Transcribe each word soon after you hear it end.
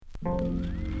This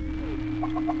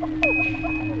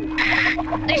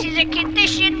is a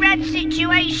condition red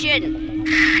situation.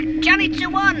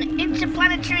 Janitor 1,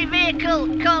 interplanetary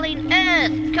vehicle, calling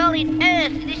Earth.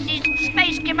 This is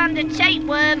Space Commander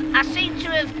Tapeworm. I seem to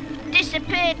have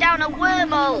disappeared down a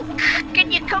wormhole.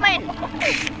 Can you come in?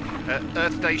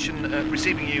 Earth Station,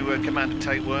 receiving you, Commander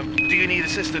Tapeworm. Do you need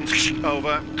assistance?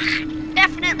 Over.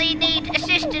 Definitely need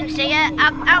assistance here.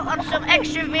 I'm out on some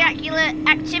extravehicular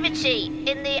activity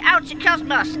in the outer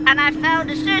cosmos, and I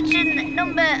found a certain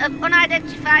number of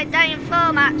unidentified dying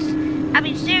formats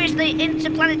having seriously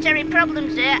interplanetary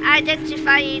problems here,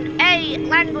 identifying A,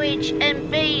 language, and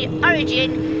B,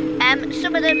 origin.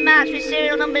 Some of them marked with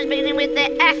serial numbers beginning with the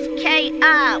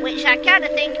FKR, which I kind of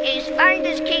think is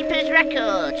Finders Keepers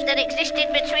records that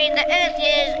existed between the Earth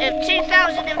years of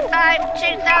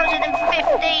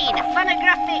 2005-2015.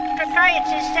 Phonographic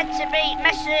proprietors said to be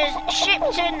Messrs.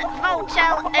 Shipton,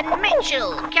 Voltel, and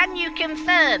Mitchell. Can you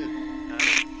confirm?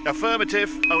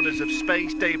 Affirmative. Owners of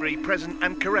space debris present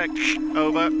and correct.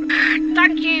 Over.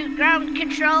 Thank you, ground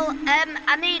control.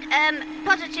 I need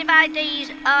positive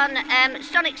IDs on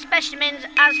sonic specimens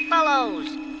as follows.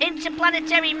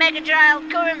 Interplanetary Megadrive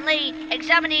currently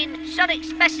examining sonic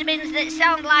specimens that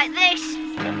sound like this.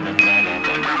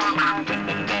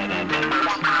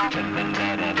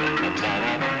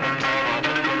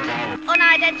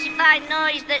 Unidentified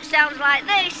noise that sounds like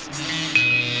this.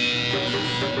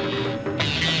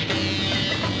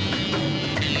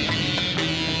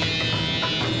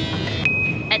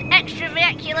 And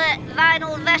extravehicular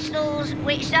vinyl vessels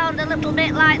which sound a little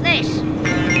bit like this.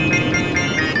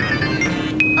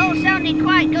 All sounding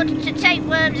quite good to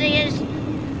tapeworms' ears,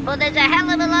 but there's a hell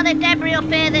of a lot of debris up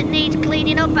here that needs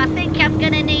cleaning up. I think I'm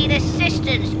gonna need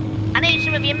assistance. I need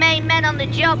some of your main men on the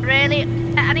job, really.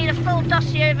 I need a full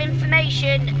dossier of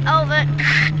information. Over.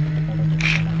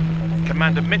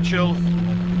 Commander Mitchell,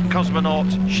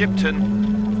 Cosmonaut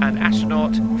Shipton, and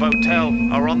astronaut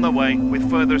Votel are on the way with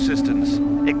further assistance.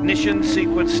 Ignition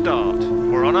sequence start.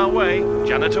 We're on our way,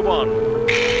 Janitor 1.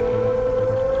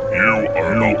 You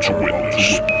are not to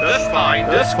witness The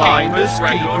Finders Keepers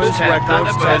Records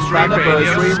 10th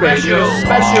anniversary radio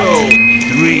special.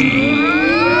 3.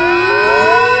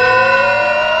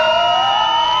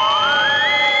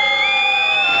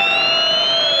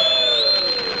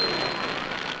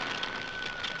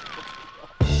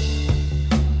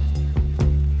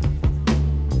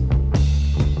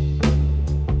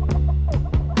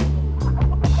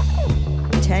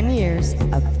 10 years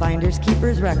of Finders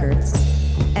Keepers Records,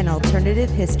 an alternative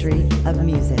history of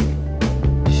music.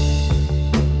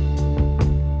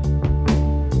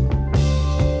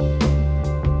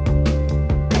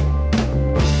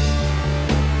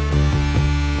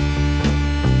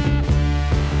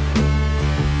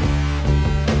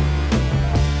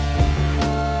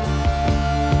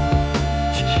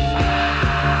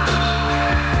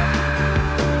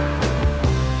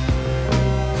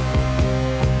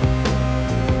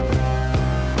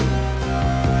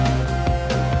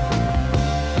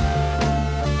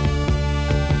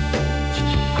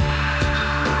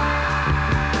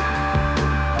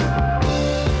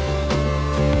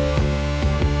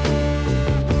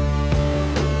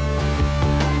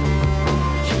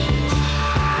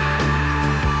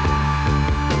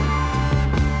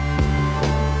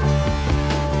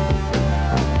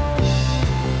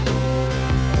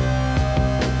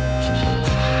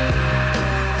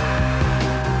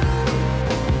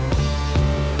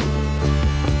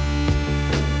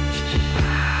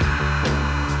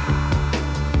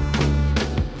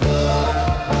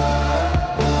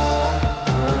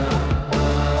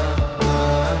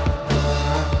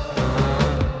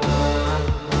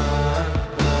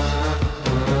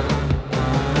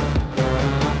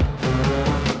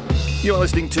 You're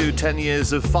listening to 10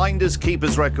 years of Finders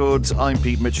Keepers Records. I'm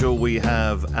Pete Mitchell. We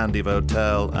have Andy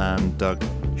Votel and Doug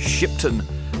Shipton.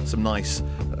 Some nice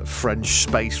French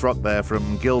space rock there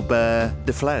from Gilbert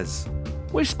Deflez.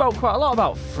 We spoke quite a lot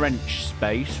about French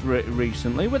space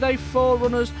recently. Were they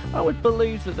forerunners? I would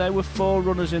believe that they were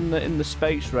forerunners in the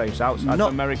space race outside of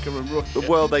America and Russia.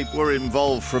 Well, they were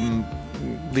involved from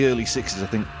the early 60s. I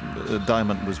think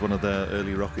Diamond was one of their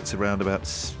early rockets around about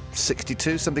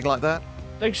 62, something like that.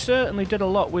 They certainly did a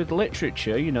lot with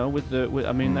literature, you know. They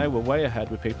were way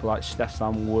ahead with people like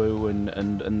Stefan Wu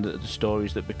and the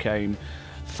stories that became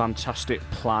Fantastic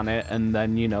Planet, and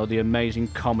then, you know, the amazing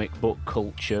comic book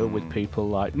culture with people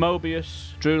like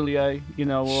Mobius, Drulier, you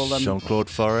know, all them. Jean-Claude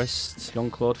Forest.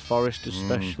 Jean-Claude Forest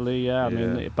especially, I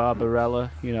mean,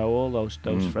 Barbarella, you know, all those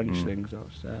French things. That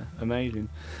was amazing.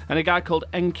 And a guy called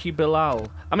Enki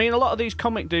Bilal. I mean, a lot of these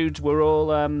comic dudes were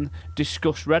all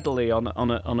discussed readily on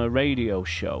a radio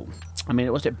show. I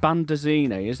mean, was it bande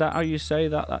dessinée? Is that how you say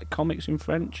that comics in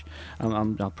French?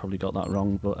 I've probably got that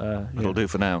wrong, but it'll do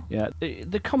for now. Yeah,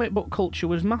 the comic book culture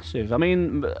was massive. I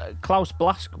mean, Klaus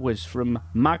Blaskowitz from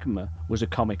Magma was a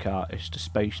comic artist, a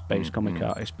space-based comic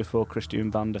artist, before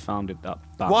Christian Vander founded that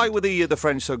band. Why were the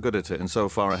French so good at it and so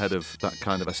far ahead of that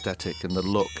kind of aesthetic and the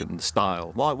look and the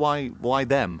style? Why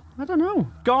them? I don't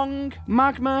know. Gong,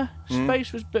 Magma,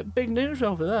 space was big news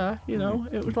over there. You know,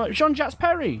 it was like Jean-Jacques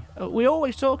Perry. We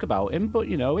always talk about him, but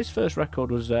you know, his first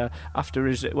record was after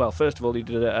his. Well, first of all, he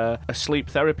did a sleep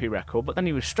therapy record, but then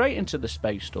he was straight into the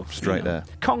space stuff. Straight there.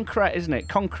 Concrete, isn't it?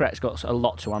 Concrete's got a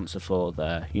lot to answer for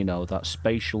there. You know, that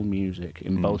spatial music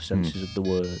in both senses of the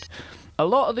word. A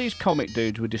lot of these comic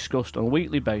dudes were discussed on a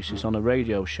weekly basis on a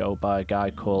radio show by a guy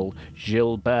called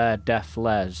Gilbert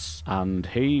Deflez, and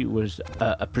he was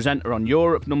a presenter on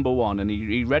Europe #1, and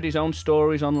he read his own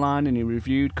stories online, and he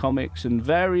reviewed comics, and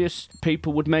various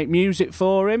people would make music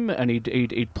for him, and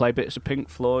he'd play bits of Pink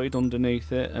Floyd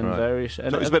underneath it, and various.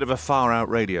 And so it was a bit of a far-out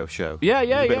radio show. Yeah.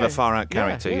 A bit of a far-out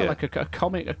character. Yeah, like a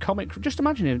comic. Just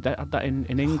imagine that in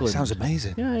England. Sounds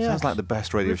amazing. Yeah. Sounds like the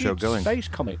best radio show going. Space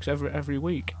comics every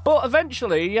week, but eventually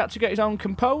he had to get his own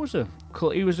composer.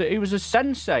 He was a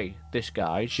sensei, this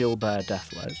guy, Gilbert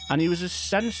Deflez, and he was a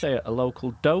sensei at a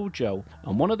local dojo.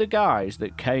 And one of the guys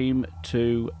that came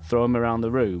to throw him around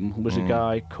the room was a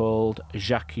guy called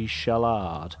Jacques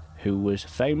Challard, who was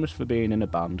famous for being in a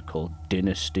band called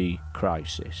Dynasty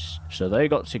Crisis. So they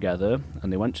got together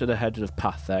and they went to the head of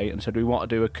Pathé and said, we want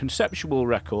to do a conceptual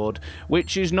record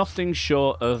which is nothing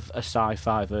short of a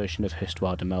sci-fi version of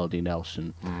Histoire de Melody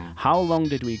Nelson. How long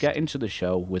did we get into the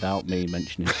show without me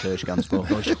mentioning Serge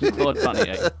Gainsbourg or Jean-Claude Van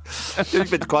Damme?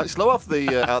 You've been quite slow off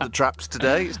out the traps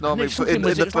today. It's normally in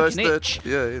the first like an itch.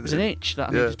 It was an itch that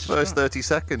I needed to first scratch. 30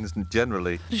 seconds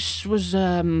generally. This was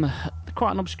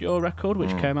quite an obscure record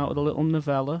which came out with a little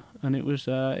novella, and it was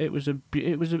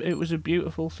a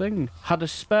beautiful thing. Had a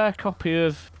spare copy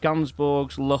of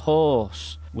Gainsbourg's La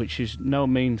Horse, which is no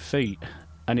mean feat,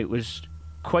 and it was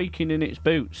quaking in its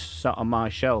boots, sat on my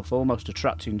shelf, almost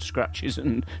attracting scratches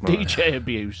and DJ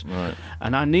abuse. Right.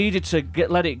 And I needed to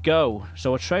let it go,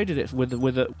 so I traded it with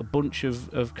a bunch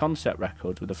of concept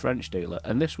records with a French dealer,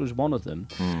 and this was one of them.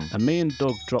 And me and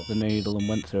Doug dropped the needle and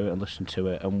went through it and listened to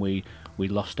it, and we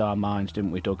lost our minds,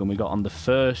 didn't we, Doug? And we got on the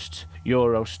first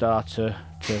Eurostar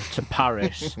to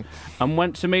Paris and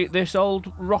went to meet this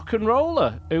old rock and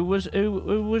roller who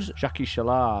was Jacques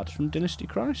Challard from Dynasty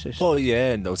Crisis. Well,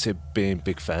 yeah, and also being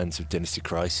big fans of Dynasty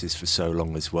Crisis for so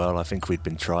long as well. I think we'd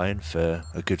been trying for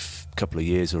a good couple of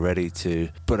years already to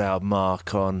put our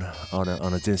mark on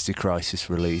a Dynasty Crisis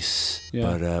release,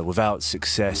 but without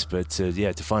success. But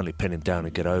to finally pin him down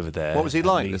and get over there. What was he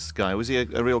like, this guy? Was he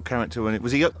a real character?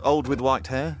 Was he old with white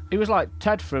hair? He was like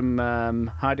Ted from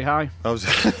Heidi High.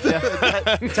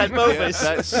 Ted Bovis.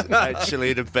 That's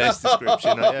actually the best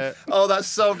description. Oh, that's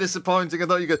so disappointing. I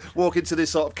thought you could walk into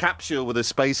this sort of capsule with a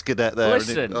space cadet there.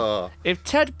 Listen, if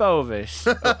Ted Bovis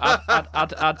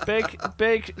had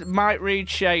big Mike Reed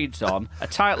shades on, a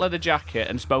tight leather jacket,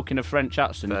 and spoke in a French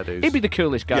accent, he'd be the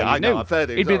coolest guy you know.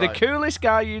 He'd be the coolest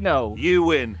guy you know. You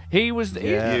win. He was.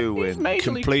 You win.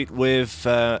 Complete with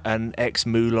an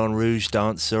ex-Moulin Rouge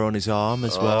dancer on his arm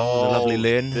as well. The lovely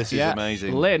Lynn. This is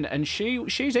amazing. Lynn, and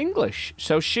she's English,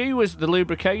 so she was the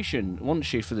lubrication, wasn't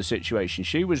she, for the situation?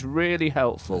 She was really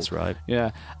helpful. That's right.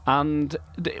 Yeah, and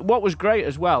what was great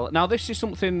as well. Now, this is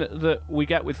something that we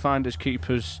get with Finders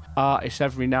Keepers artists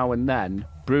every now and then.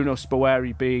 Bruno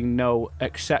Spaueri being no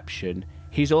exception.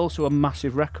 He's also a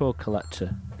massive record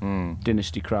collector.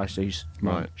 Dynasty Crisis.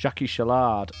 Right. Jacques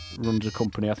Challard runs a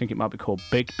company, I think it might be called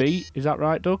Big Beat. Is that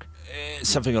right, Doug?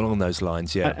 Something along those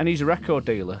lines, yeah. And he's a record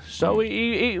dealer. So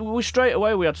he was straight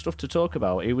away, we had stuff to talk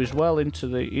about. He was well into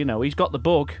the, he's got the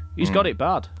bug. He's got it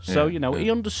bad. So, he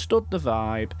understood the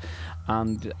vibe,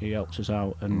 and he helped us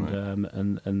out. And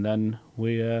and then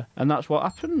and that's what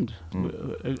happened.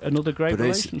 Another great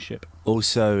relationship.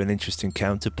 Also, an interesting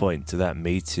counterpoint to that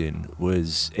meeting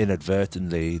was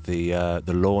inadvertently the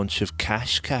law launch of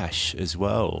Cash Cash as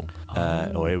well,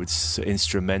 or it was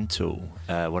instrumental,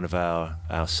 one of our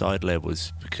side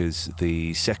labels, because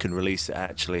the second release that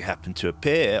actually happened to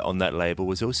appear on that label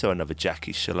was also another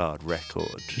Jackie Shalard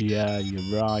record. Yeah,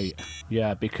 you're right.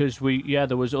 Yeah, because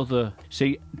there was other...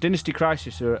 See, Dynasty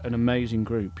Crisis are an amazing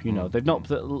group, you know. They've not...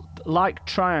 Like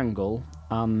Triangle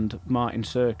and Martin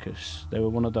Circus, they were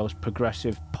one of those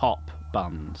progressive pop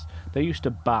bands. They used to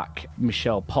back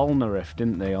Michel Polnareff,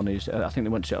 didn't they? On his, I think they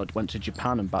went to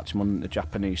Japan and backed him on the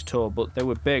Japanese tour. But they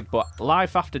were big. But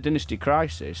life after Dynasty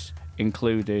Crisis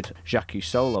included Jackie's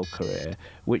solo career,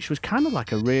 which was kind of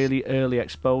like a really early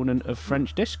exponent of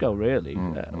French disco, really,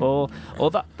 or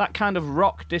that kind of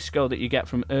rock disco that you get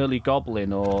from early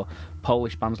Goblin or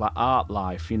Polish bands like Art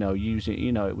Life. You know,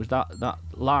 it was that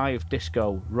live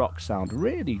disco rock sound,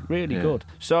 really good.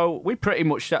 So we pretty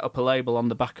much set up a label on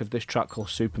the back of this track called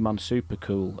Superman Super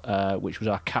Cool, which was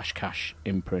our Cash Cash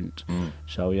imprint.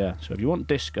 So if you want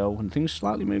disco and things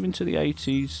slightly moving to the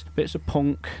 80s, bits of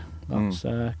punk, that's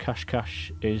Cash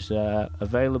Cash is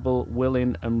available,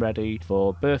 willing and ready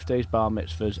for birthdays, bar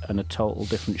mitzvahs, and a total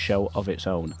different show of its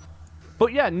own.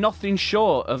 But yeah, nothing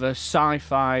short of a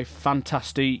sci-fi,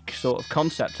 fantastic sort of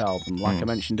concept album, like I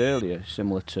mentioned earlier,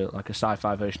 similar to like a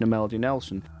sci-fi version of Melody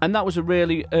Nelson. And that was a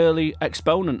really early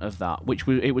exponent of that,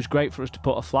 it was great for us to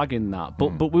put a flag in that.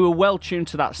 But we were well tuned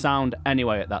to that sound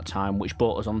anyway at that time, which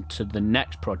brought us on to the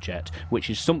next project, which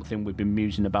is something we've been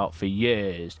musing about for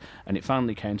years. And it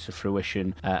finally came to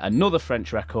fruition. Another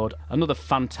French record, another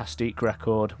fantastic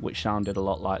record, which sounded a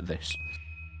lot like this.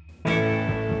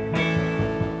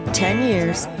 10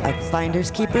 years of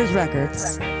Finders Keepers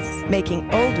Records,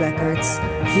 making old records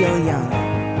feel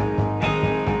young.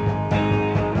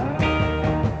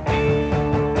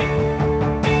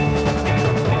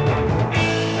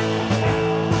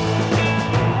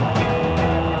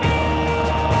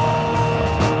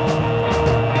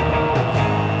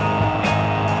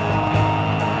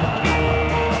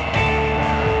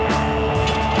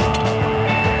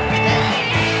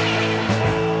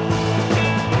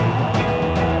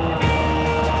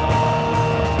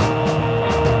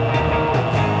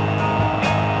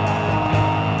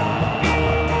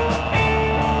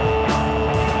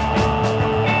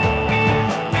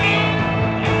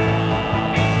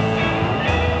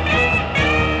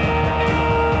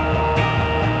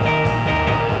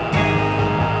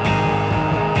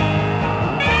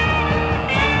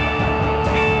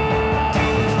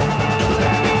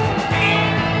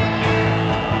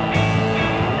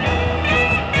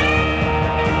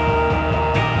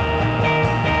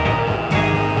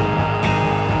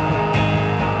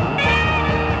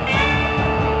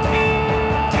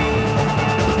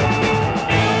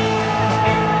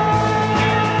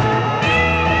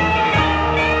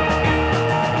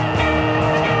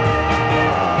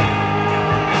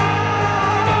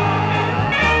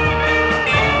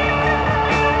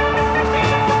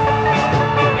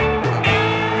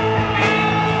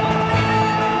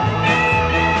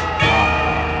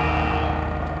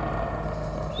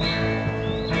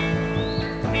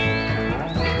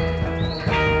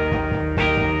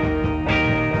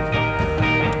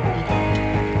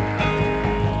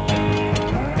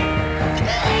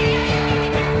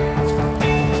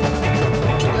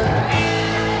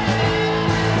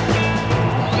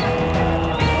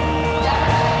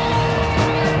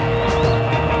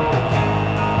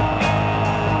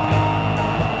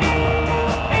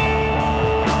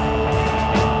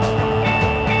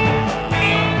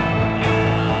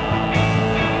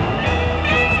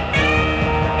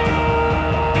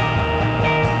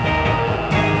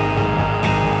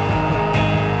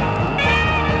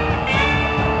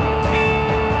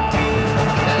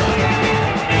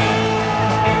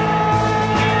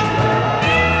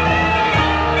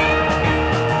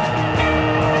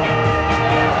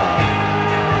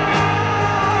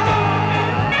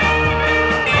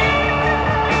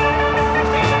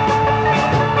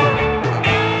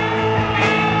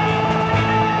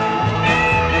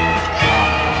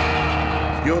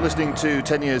 Listening to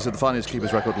 10 years of the Finders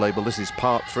Keepers record label. This is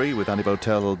part 3 with Andy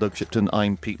Votel, Doug Shipton.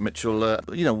 I'm Pete Mitchell.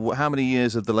 How many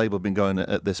years have the label been going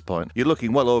at this point? You're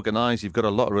looking well organised. You've got a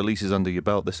lot of releases under your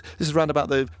belt. This is around about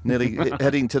the nearly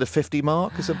heading to the 50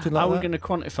 mark or something like that. How are we going to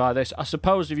quantify this? I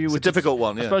suppose if you were it's a difficult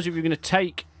one. Yeah. I suppose if you're going to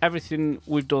take everything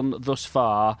we've done thus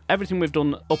far, everything we've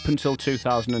done up until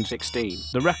 2016,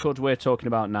 the record we're talking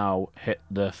about now hit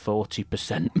the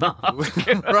 40%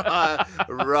 mark.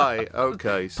 Right,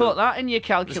 okay. So Put that in your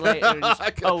calculator and just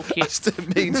poke it.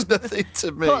 that means nothing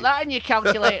to me. Put that in your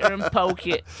calculator and poke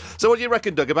it. So what do you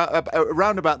reckon, Doug,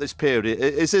 around about this period,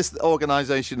 is this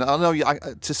organisation, I know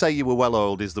to say you were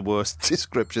well-oiled is the worst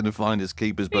description of finders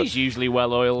keepers, but He's usually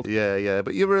well-oiled. yeah,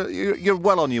 but you're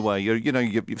well on your way.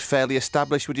 You're fairly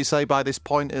established, would you say, by this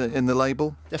point in the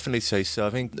label? Definitely say so. I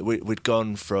think we'd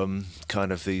gone from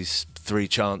kind of these three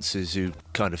chances who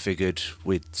kind of figured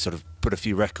we'd sort of put a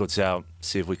few records out,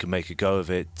 see if we could make a go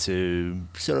of it, to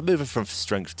sort of moving from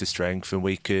strength to strength, and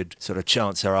we could sort of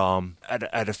chance our arm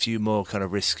at a few more kind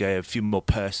of risque, a few more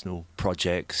personal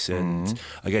projects. And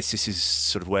I guess this is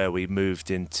sort of where we moved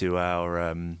into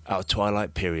our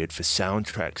twilight period for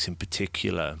soundtracks in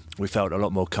particular. We felt a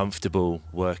lot more comfortable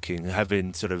working,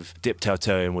 having sort of dipped our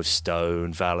toe in with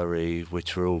Stone, Valerie,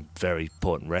 which were all very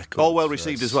important records. All well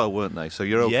received as well, weren't they? So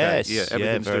you're okay. Yes,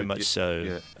 everything's very doing- much so.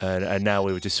 Yeah. And now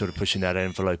we were just sort of pushing that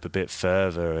envelope a bit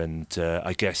further. And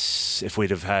I guess if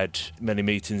we'd have had many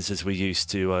meetings as we used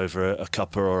to over a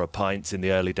cuppa or a pint in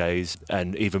the early days,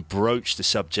 and even broached the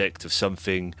subject of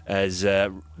something as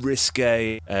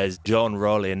risque as John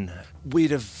Rollin,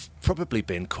 we'd have probably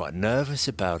been quite nervous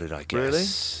about it, I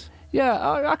guess.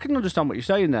 Yeah, I can understand what you're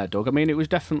saying there, Doug. I mean, it was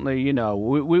definitely,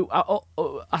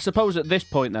 I suppose at this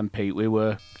point then, Pete, we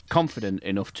were confident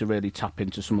enough to really tap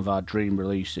into some of our dream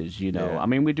releases, Yeah. I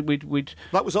mean, we'd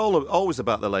That was always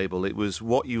about the label. It was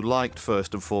what you liked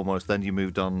first and foremost, then you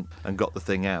moved on and got the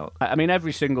thing out. I mean,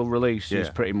 every single release is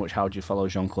Yeah. pretty much how do you follow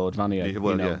Jean-Claude Vanier, Yeah,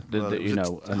 well, yeah. Well, it was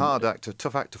a and- hard act, a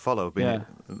tough act to follow, being Yeah.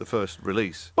 the first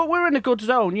release. But we're in a good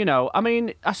zone, I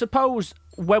mean, I suppose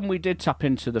when we did tap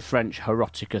into the French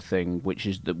erotica thing, which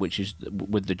is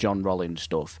with the John Rollins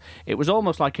stuff, it was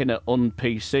almost like in an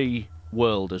un-PC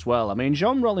world as well. I mean,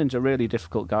 John Rollins a really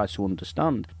difficult guy to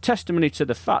understand. Testimony to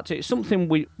the fact it's something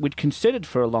we'd considered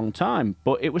for a long time,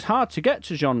 but it was hard to get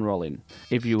to John Rollin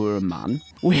if you were a man.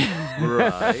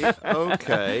 Right,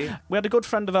 okay. We had a good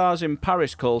friend of ours in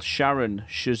Paris called Sharon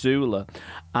Shazula,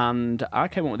 and I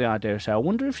came up with the idea of saying, I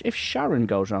wonder if Sharon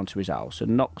goes round to his house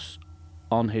and knocks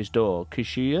on his door, because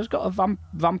she has got a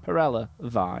Vampirella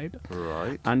vibe.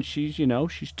 Right. And she's,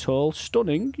 she's tall,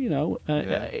 stunning,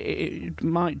 it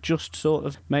might just sort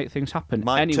of make things happen.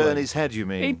 Might anyway, turn his head, you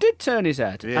mean? He did turn his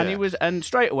head, Yeah. and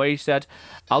straight away he said,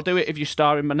 "I'll do it if you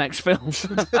star in my next film."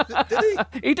 Did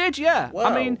he? He did, yeah. Wow.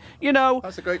 I mean,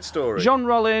 That's a great story. Jean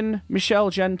Rollin, Michel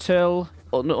Gentil,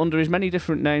 under his many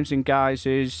different names and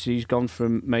guises, he's gone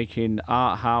from making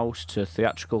art house to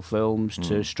theatrical films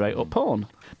to straight up porn.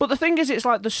 But the thing is, it's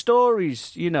like the stories,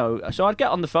 So I'd get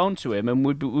on the phone to him, and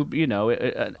we'd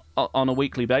on a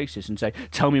weekly basis, and say,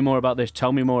 "Tell me more about this.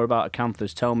 Tell me more about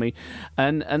Acanthus. Tell me."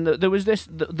 And there was this.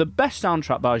 The best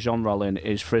soundtrack by Jean Rollin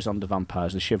is "Frisson de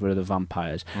Vampires," The Shiver of the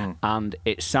Vampires, and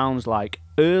it sounds like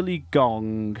early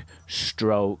gong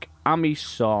stroke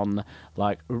amison,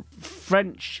 like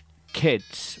French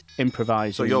kids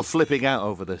improvising. So you're flipping out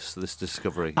over this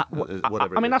discovery,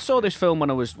 whatever. I mean, it I is. saw this film when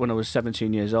I was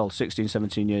 17 years old, 16,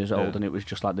 17 years old, Yeah. and it was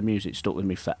just like the music stuck with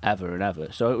me forever and ever.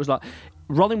 So it was like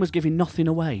Rollin was giving nothing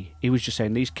away. He was just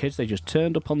saying these kids, they just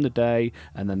turned up on the day,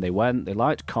 and then they went, they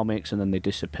liked comics, and then they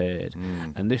disappeared.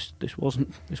 And this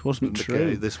wasn't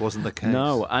true. This wasn't the case.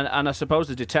 No, and I suppose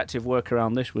the detective work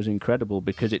around this was incredible,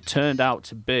 because it turned out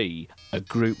to be a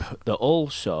group that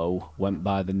also went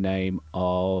by the name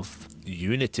of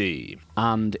Unity.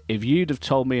 And if you'd have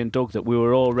told me and Doug that we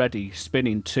were already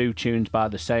spinning 2 tunes by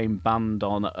the same band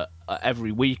on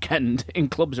every weekend in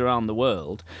clubs around the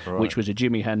world, which was a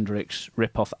Jimi Hendrix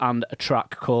ripoff and a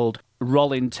track called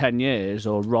Rollin' 10 Years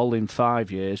or Rollin'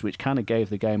 5 Years, which kind of gave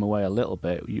the game away a little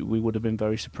bit, we would have been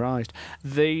very surprised.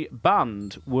 The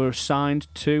band were signed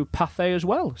to Pathé as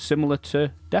well, similar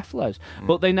to Def Les,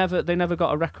 but they never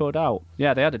got a record out.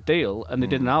 Yeah, they had a deal, and they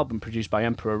did an album produced by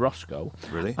Emperor Roscoe.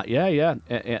 Really? Yeah.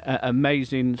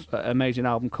 Amazing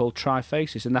album called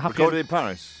Trifaces, and the happy Recorded in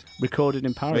Paris. recorded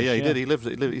in Paris. Yeah, he did. He lived.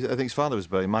 I think his father was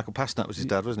buried. Michael Pastnak was his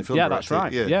dad, wasn't he? Film Yeah, director.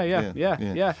 that's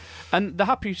right. Yeah. And the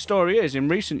happy story is, in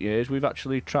recent years, we've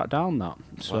actually tracked down that.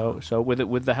 So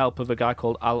with the help of a guy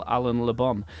called Alan Le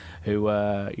Bon, who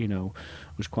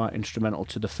was quite instrumental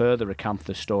to the further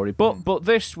Acanthus story. But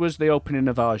this was the opening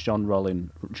of our John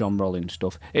Rollin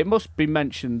stuff. It must be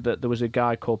mentioned that there was a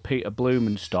guy called Peter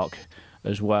Blumenstock,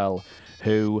 as well,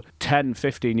 who 10,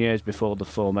 15 years before the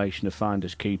formation of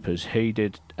Finders Keepers, he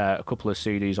did a couple of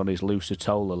CDs on his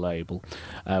Lusitola label.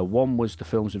 One was the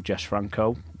films of Jess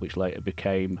Franco, which later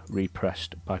became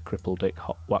repressed by Cripple Dick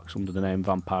Hot Wax under the name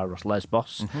Vampiros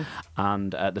Lesbos,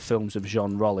 and the films of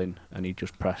Jean Rollin, and he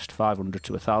just pressed 500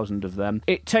 to 1,000 of them.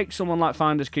 It takes someone like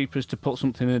Finders Keepers to put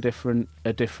something in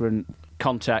a different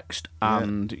context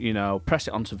and press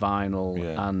it onto vinyl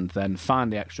and then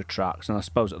find the extra tracks, and I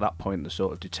suppose at that point the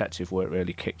sort of detective work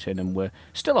really kicked in, and we're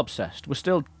still obsessed. We're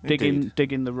still digging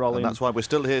the Rollin. And that's why we're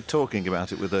still here talking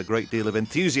about it with a great deal of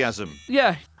enthusiasm.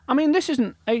 Yeah, I mean, this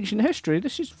isn't ancient history.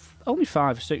 This is only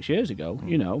 5 or 6 years ago,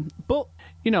 but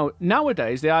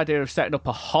nowadays the idea of setting up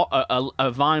a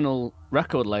vinyl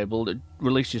record label that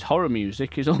releases horror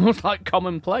music is almost like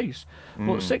commonplace.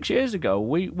 But 6 years ago,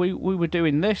 we were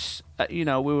doing this. We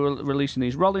were releasing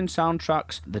these Rollin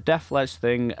soundtracks, the Def Les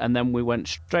thing, and then we went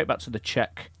straight back to the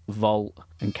Czech vault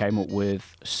and came up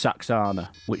with Saxana,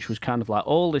 which was kind of like,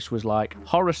 all this was like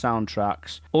horror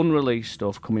soundtracks, unreleased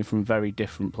stuff coming from very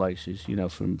different places,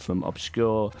 from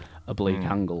obscure, oblique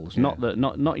angles. Not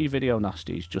your video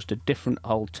nasties, just a different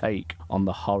whole take on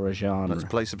the horror genre. Let's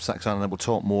play some Saxana and then we'll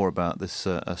talk more about this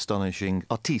astonishing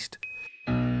artiste.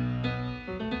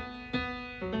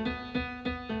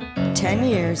 10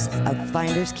 years of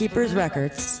Finders Keepers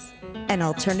Records, an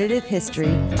alternative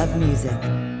history of music.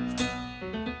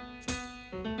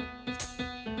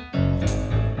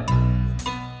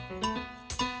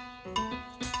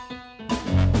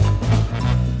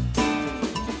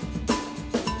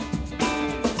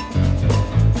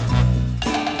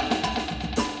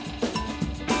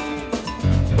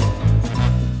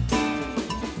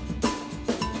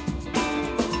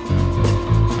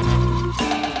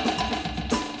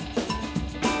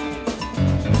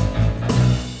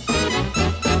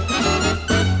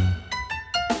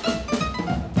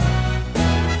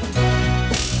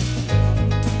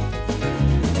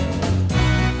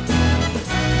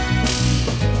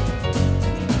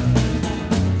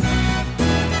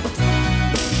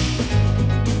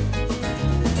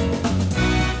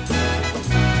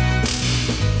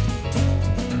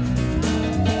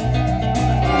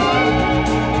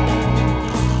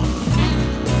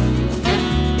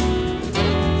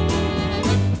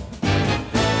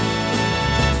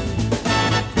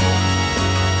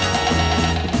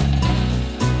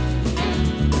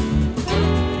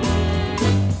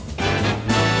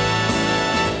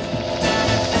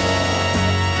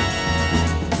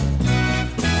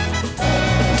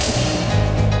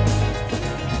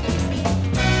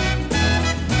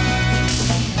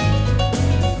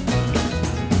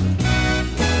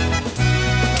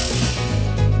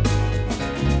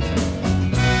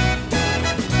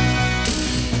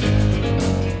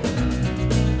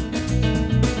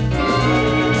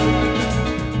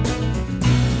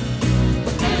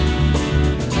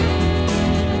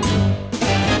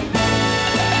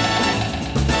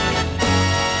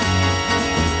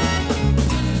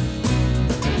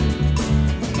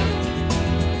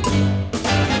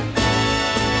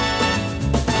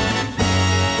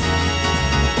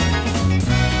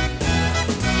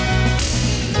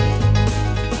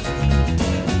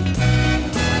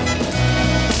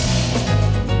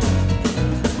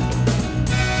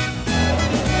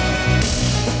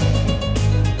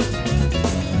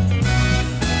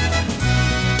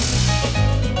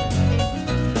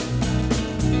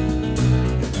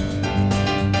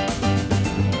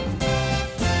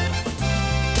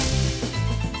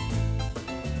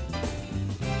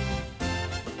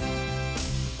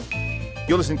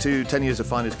 You're listening to 10 Years of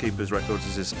Finders Keepers Records.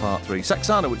 This is part 3.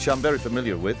 Saxana, which I'm very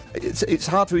familiar with. It's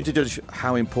hard for me to judge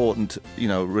how important,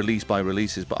 release by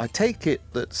release is, but I take it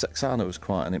that Saxana was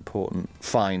quite an important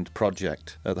find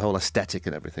project, the whole aesthetic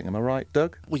and everything. Am I right,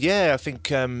 Doug? Well, yeah, I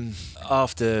think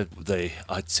after the,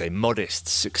 I'd say, modest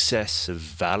success of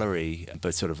Valerie,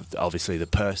 but sort of obviously the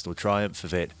personal triumph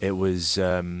of it, it was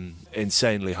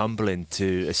insanely humbling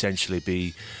to essentially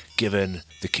be given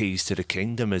the keys to the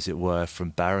kingdom, as it were,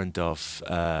 from Barrandov,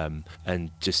 and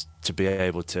just to be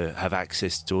able to have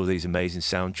access to all these amazing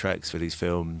soundtracks for these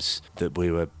films that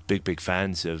we were big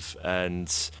fans of,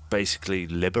 and basically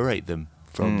liberate them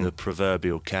from the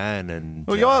proverbial can. And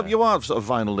well, you are sort of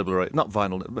vinyl liberator, not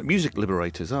vinyl, but music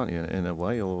liberators, aren't you, in a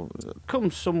way? Or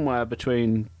comes somewhere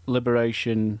between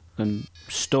liberation and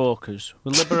stalkers.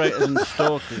 We're liberators and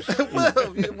stalkers.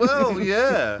 well,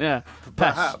 yeah. Yeah.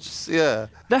 Perhaps, Pests. yeah.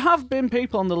 There have been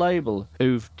people on the label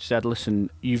who've said, listen,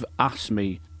 you've asked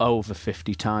me over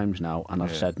 50 times now, and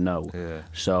I've said no. Yeah.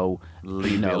 So,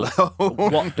 Leave me alone.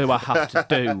 What do I have to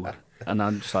do? And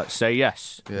I'm just like, say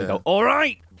yes. Yeah. They go, all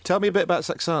right. Tell me a bit about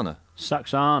Saxana.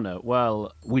 Saxana,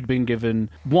 well, we'd been given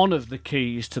one of the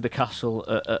keys to the castle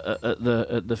at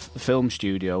the film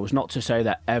studios, not to say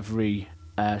that every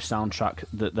soundtrack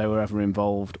that they were ever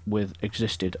involved with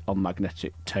existed on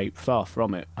magnetic tape. Far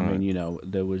from it. I mean,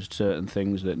 there was certain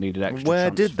things that needed extra.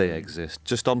 Where did they exist?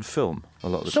 Just on film a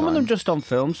lot of the time? Some of them just on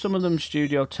film, some of them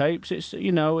studio tapes. It's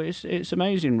it's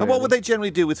amazing. Really. And what would they generally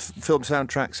do with film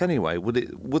soundtracks anyway?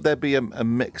 Would there be a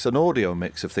mix, an audio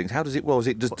mix of things? How does it? Well,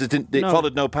 it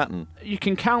followed no pattern. You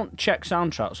can count Czech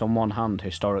soundtracks on one hand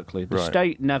historically. The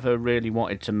state never really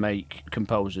wanted to make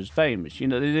composers famous. They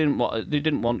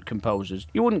didn't want composers.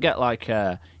 You wouldn't get like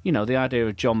the idea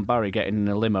of John Barry getting in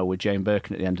a limo with Jane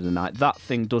Birkin at the end of the night. That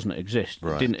thing doesn't exist.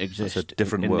 Right. It didn't exist. It's a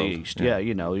different in world. the East. Yeah,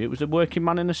 it was a working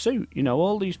man in a suit.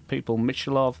 All these people,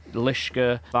 Michalov,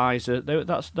 Lischka, Weiser, they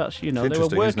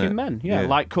were working men. Yeah,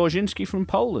 like Korzynski from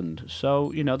Poland.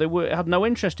 So they had no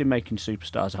interest in making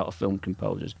superstars out of film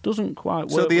composers. Doesn't quite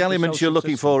work. So the with elements social you're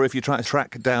looking system. for if you try to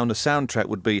track down a soundtrack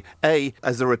would be A,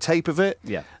 is there a tape of it?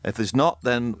 Yeah. If there's not,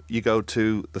 then you go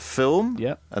to the film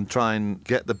Yeah. and try and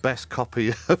get the best copy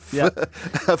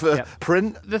of a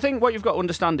print. The thing, what you've got to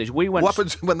understand is we went. What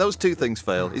happens when those two things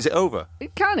fail? Is it over?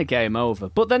 It kind of game over.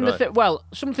 But then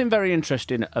something very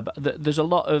interesting about there's a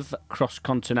lot of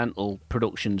cross-continental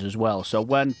productions as well. So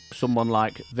when someone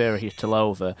like Vera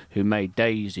Hitalova, who made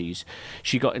Daisies,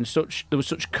 there was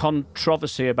such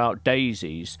controversy about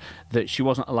Daisies that she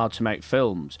wasn't allowed to make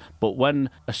films. But when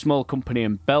a small company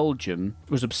in Belgium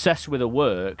was obsessed with her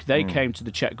work, they came to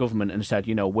the Czech government and said,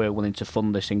 we're willing to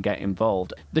fund this and get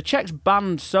involved. The Czechs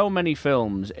banned so many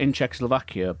films in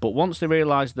Czechoslovakia, but once they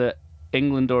realised that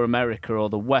England or America or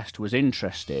the West was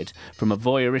interested from a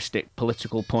voyeuristic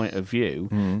political point of view,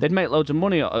 they'd make loads of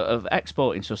money of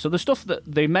exporting stuff. So the stuff that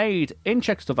they made in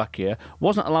Czechoslovakia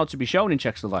wasn't allowed to be shown in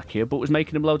Czechoslovakia, but was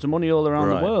making them loads of money all around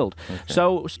the world. Okay.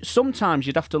 So sometimes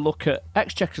you'd have to look at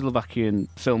ex-Czechoslovakian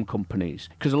film companies,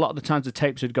 because a lot of the times the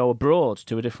tapes would go abroad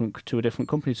to a different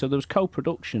company. So there was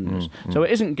co-productions. So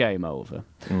it isn't game over.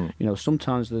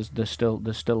 Sometimes there's still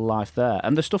life there,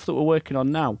 and the stuff that we're working on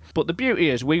now. But the beauty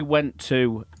is, we went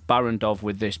to Barrandov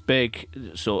with this big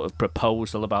sort of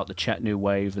proposal about the Czech New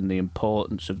Wave and the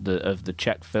importance of the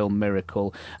Czech film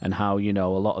miracle, and how a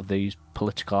lot of these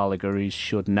political allegories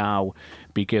should now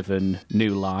be given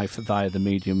new life via the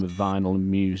medium of vinyl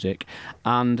and music.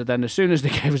 And then as soon as they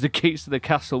gave us the keys to the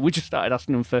castle, we just started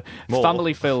asking them for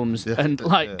family films and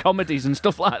comedies and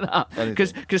stuff like that.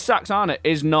 Because Saxana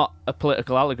is not a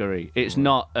political allegory. It's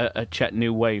not a Czech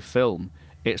New Wave film.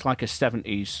 It's like a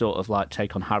 70s sort of like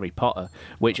take on Harry Potter,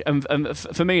 which and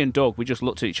for me and Doug, we just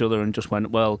looked at each other and just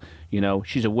went, well,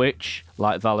 she's a witch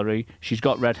like Valerie, she's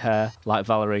got red hair like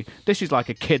Valerie. This is like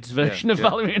a kid's version of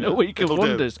Valerie in a Week of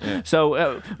Wonders. Yeah. So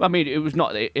it was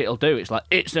not it'll do. It's like,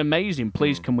 it's amazing.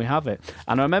 Please, can we have it?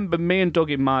 And I remember me and Doug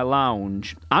in my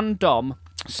lounge and Dom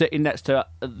sitting next to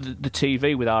the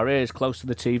TV with our ears close to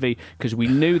the TV, because we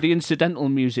knew the incidental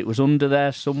music was under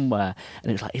there somewhere, and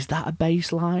it was like, is that a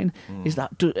bass line? Is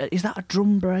that a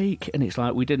drum break? And it's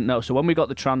like, we didn't know. So when we got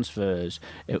the transfers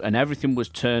and everything was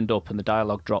turned up and the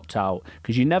dialogue dropped out,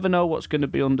 because you never know what's going to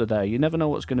be under there, you never know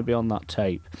what's going to be on that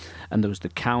tape, and there was the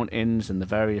count-ins and the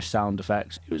various sound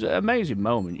effects. It was an amazing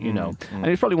moment, and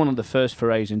it's probably one of the first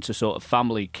forays into sort of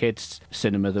family kids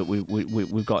cinema that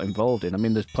we've got involved in. I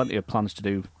mean, there's plenty of plans to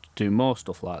do more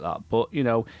stuff like that, but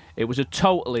it was a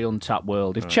totally untapped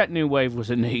world. If Czech New Wave was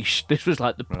a niche, this was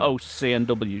like the post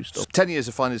CNW stuff. 10 years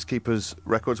of Finders Keepers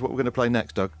records. What we're going to play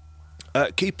next, Doug?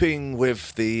 Keeping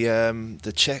with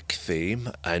the Czech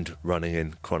theme and running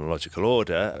in chronological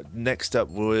order, next up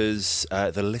was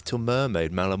The Little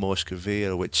Mermaid, Malomorska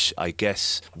Vila, which I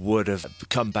guess would have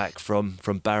come back from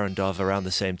Barrandov around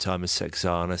the same time as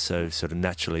Saxana, so sort of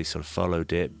naturally sort of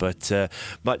followed it. But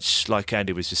much like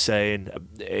Andy was just saying,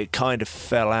 it kind of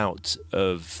fell out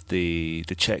of the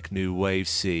Czech New Wave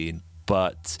scene,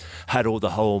 but had all the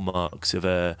hallmarks of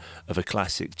a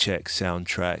classic Czech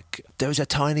soundtrack. There was a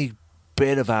tiny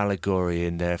bit of allegory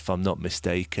in there, if I'm not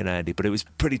mistaken, Andy, but it was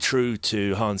pretty true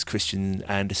to Hans Christian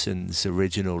Andersen's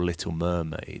original Little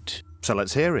Mermaid. So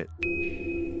let's hear it.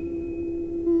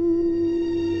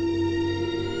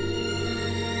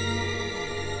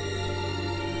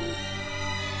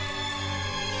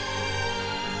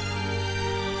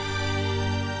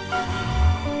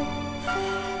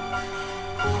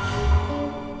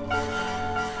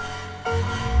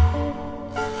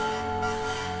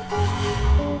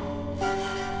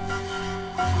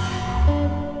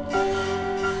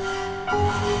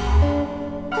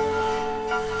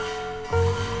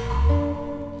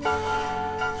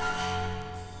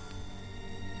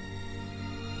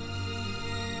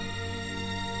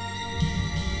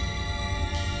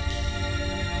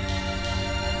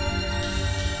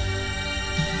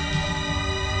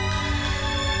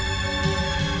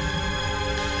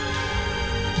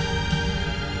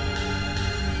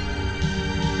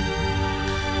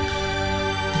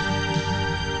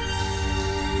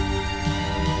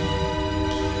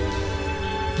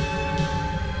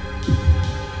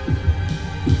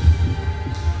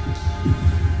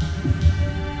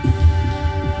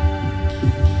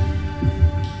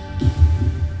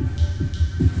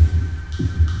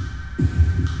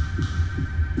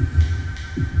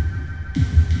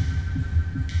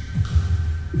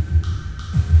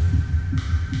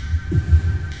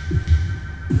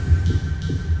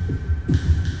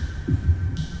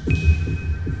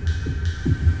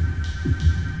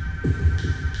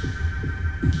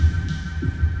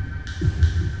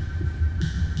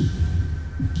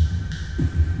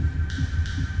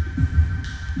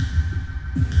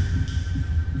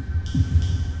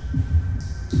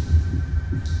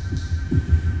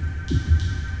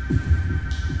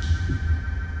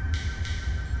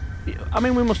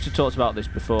 mean, we must have talked about this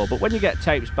before, but when you get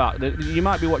tapes back, you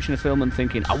might be watching a film and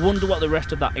thinking, I wonder what the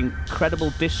rest of that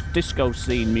incredible disco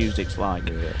scene music's like.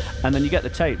 Yeah. And then you get the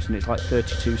tapes and it's like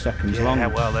 32 seconds long.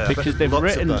 Well, because they've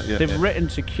written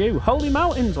to cue. Holy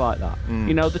Mountain's like that.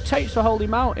 You know, the tapes for Holy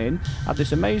Mountain had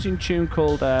this amazing tune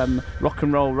called Rock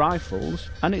and Roll Rifles,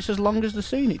 and it's as long as the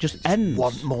scene. It just ends.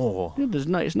 Want more? Yeah,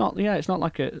 it's not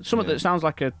like something that sounds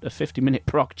like a 50-minute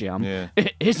prog jam. Yeah.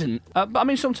 It isn't. But I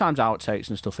mean, sometimes outtakes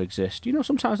and stuff exist. You know,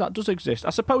 sometimes that does exist. I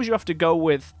suppose you have to go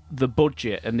with the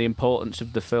budget and the importance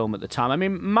of the film at the time. I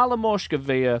mean,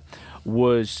 Malomorskovia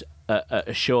was a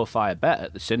surefire bet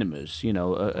at the cinemas. You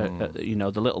know, you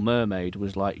know, The Little Mermaid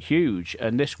was like huge,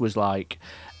 and this was like.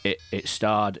 It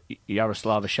starred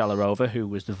Yaroslava Shalarova, who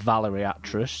was the Valerie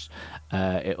actress.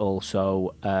 It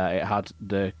also it had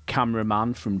the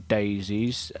cameraman from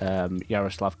Daisies,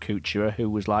 Yaroslav Kuchera,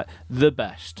 who was like the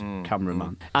best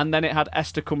cameraman. And then it had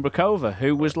Esther Kumbrakova,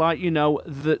 who was like, you know,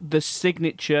 the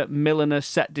signature milliner,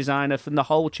 set designer from the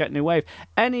whole Czech New Wave.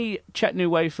 Any Czech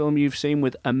New Wave film you've seen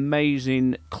with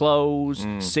amazing clothes,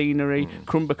 scenery,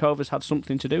 Kumbrakova's had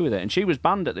something to do with it. And she was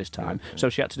banned at this time, so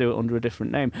she had to do it under a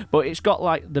different name. But it's got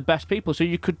like the best people, so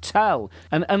you could tell.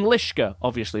 And Lishka,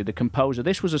 obviously the composer,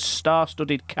 this was a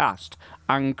star-studded cast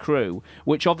and crew,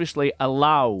 which obviously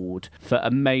allowed for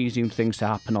amazing things to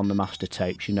happen on the master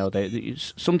tapes. You know,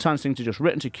 sometimes things are just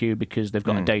written to cue because they've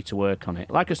got a day to work on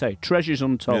it. Like I say, treasures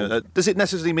untold. Yeah. Does it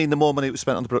necessarily mean the more money was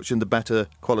spent on the production, the better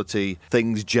quality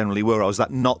things generally were, or is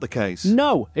that not the case?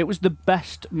 No, it was the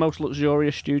best, most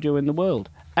luxurious studio in the world.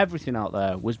 Everything out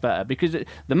there was better because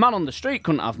the man on the street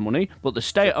couldn't have money, but the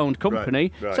state-owned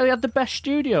company, right. So they had the best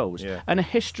studios and a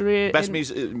history. Best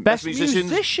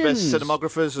musicians, best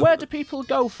cinematographers. Where do people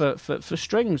go for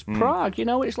strings? Prague, you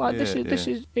know, it's like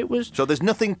it was. So there's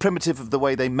nothing primitive of the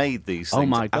way they made these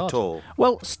things at all.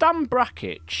 Well, Stan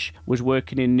Brakhage was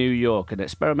working in New York, an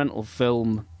experimental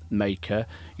film maker,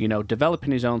 you know,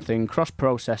 developing his own thing,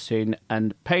 cross-processing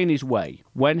and paying his way.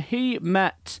 When he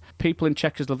met people in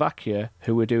Czechoslovakia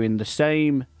who were doing the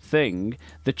same thing,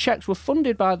 the Czechs were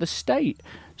funded by the state.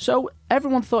 So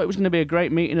everyone thought it was going to be a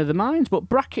great meeting of the minds, but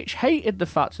Brakhage hated the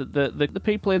fact that the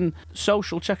people in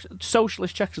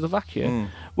socialist Czechoslovakia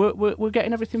were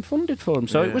getting everything funded for them.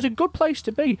 So it was a good place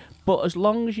to be, but as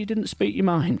long as you didn't speak your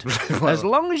mind. As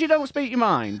long as you don't speak your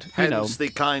mind, you know. Hence the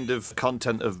kind of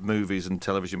content of movies and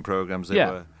television programmes they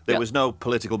were. There was no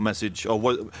political message,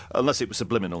 unless it was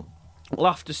subliminal. Well,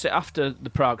 after the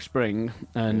Prague Spring,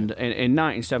 and in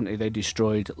 1970 they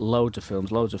destroyed loads of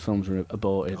films. Loads of films were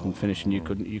aborted and finished, and you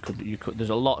could. There's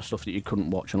a lot of stuff that you couldn't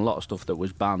watch, and a lot of stuff that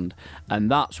was banned.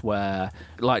 And that's where,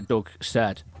 like Doug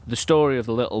said, the story of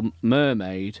The Little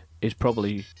Mermaid is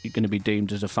probably going to be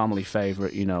deemed as a family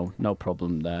favourite. You know, no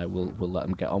problem there. We'll let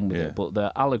them get on with it. But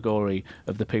the allegory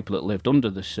of the people that lived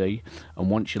under the sea, and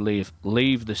once you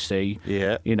leave the sea,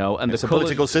 you know, and it's the a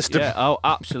political system. Yeah, oh,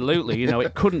 absolutely. You know,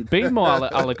 it couldn't be more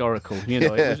allegorical. You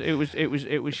know, it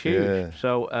was huge. Yeah.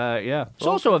 So it's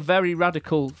also a very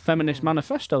radical feminist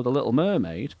manifesto, The Little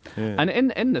Mermaid. Yeah. And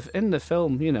in the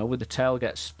film, you know, with the tail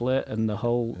gets split and the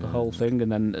whole thing,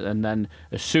 and then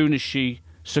as soon as she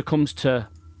succumbs to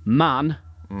man,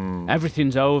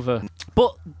 everything's over.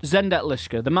 But Zdeněk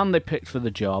Liška, the man they picked for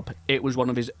the job, it was one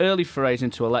of his early forays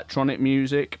into electronic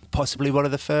music. Possibly one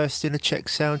of the first in a Czech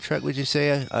soundtrack, would you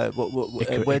say?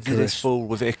 Where did this fall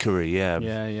with Ikari?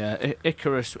 Yeah.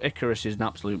 Icarus is an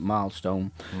absolute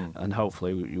milestone, and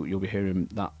hopefully you'll be hearing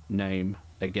that name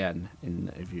again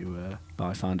if you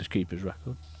buy Finders Keepers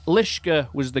record. Liška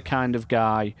was the kind of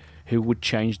guy who would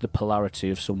change the polarity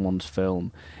of someone's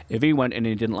film. If he went in and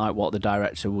he didn't like what the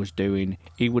director was doing,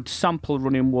 he would sample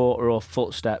Running Water or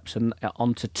Footsteps and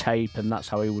onto tape, and that's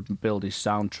how he would build his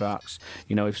soundtracks.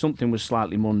 You know, if something was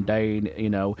slightly mundane, you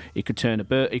know, he could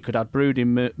add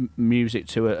brooding music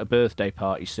to a birthday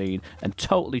party scene and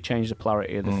totally change the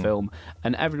polarity of the film.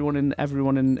 And everyone in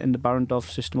the Barrandov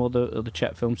system or the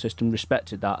Czech film system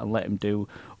respected that and let him do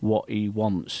what he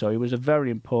wants. So he was a very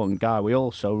important guy. We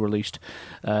also released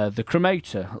The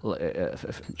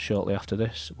Cremator shortly after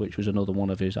this, which was another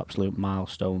one of his absolute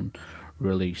milestone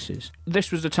releases.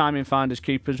 This was the time in Finders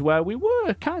Keepers where we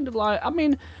were kind of like, I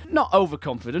mean, not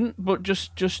overconfident, but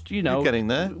just you know, you're getting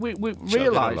there. We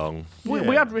realised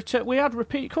we had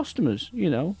repeat customers.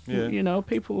 You know,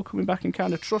 people were coming back and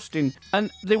kind of trusting, and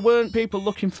they weren't people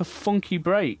looking for funky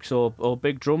breaks or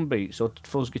big drum beats or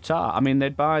fuzz guitar. I mean,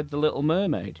 they'd buy The Little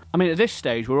Mermaid. I mean, at this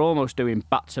stage, we're almost doing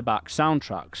back-to-back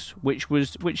soundtracks, which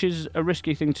is a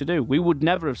risky thing to do. We would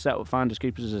never have set up Finders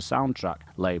Keepers as a soundtrack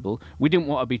label. We didn't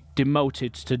want to be demoted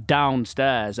to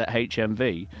downstairs at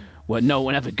HMV where no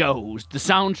one ever goes, the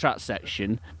soundtrack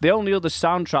section. The only other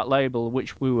soundtrack label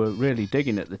which we were really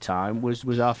digging at the time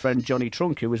was our friend Johnny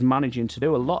Trunk, who was managing to do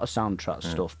a lot of soundtrack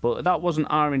stuff, but that wasn't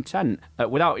our intent.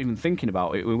 Without even thinking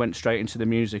about it, we went straight into the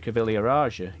music of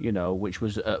Ilayaraja, you know, which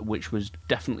was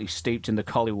definitely steeped in the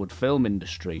Hollywood film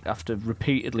industry. After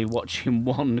repeatedly watching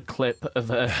one clip of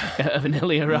an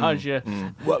Ilayaraja,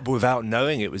 Well, without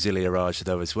knowing it was Ilayaraja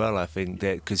though as well, I think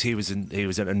that because he was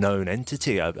a known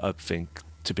entity, I think.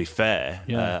 To be fair,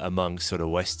 among sort of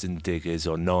Western diggers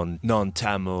or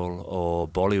non-Tamil or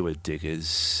Bollywood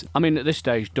diggers. I mean, at this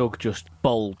stage, Doug just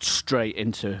bowled straight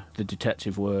into the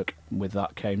detective work. With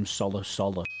that came Sola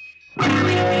Sola.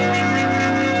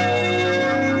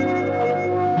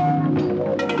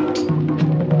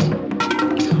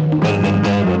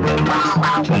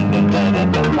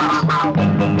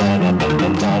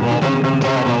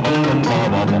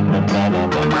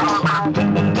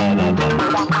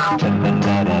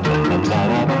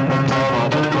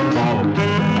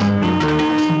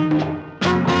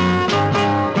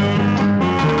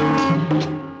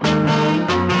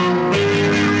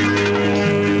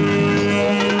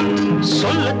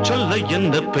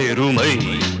 என்ன பெருமை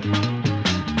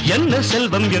என்ன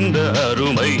செல்வம் என்ற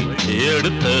அருமை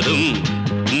எடுத்ததும்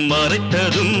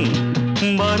மறைத்ததும்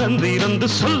மறந்திருந்து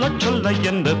சொல்ல சொல்ல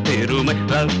என்ற பெருமை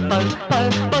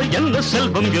என்ன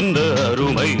செல்வம் என்ற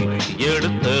அருமை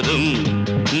எடுத்ததும்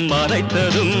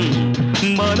மறைத்ததும்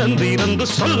மறந்திருந்து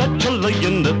சொல்ல சொல்ல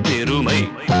என்ற பெருமை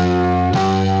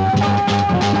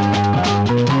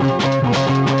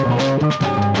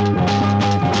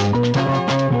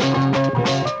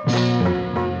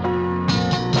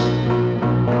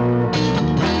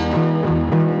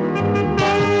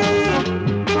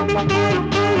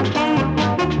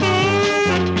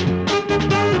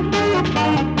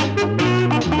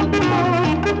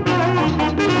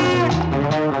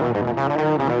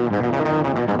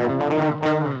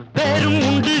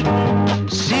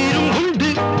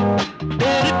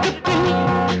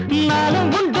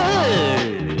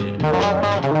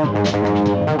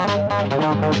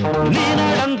நீ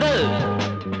நடந்த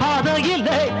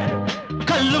பாதையிலே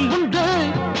கல்லும் உண்டு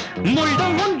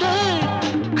முள்ளும் உண்டு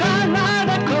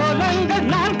காணாத கோலங்கள்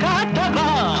நான் காட்டவா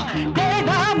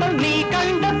தேடாமல் நீ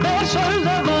கண்ட பேர்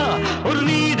சொல்லவா ஒரு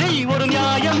நீதி ஒரு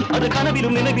நியாயம் அது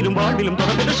கனவிலும் நினைவிலும் வாழ்விலும்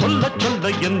தொடர்ந்து சொல்ல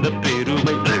சொல்ல எந்த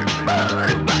பெருமை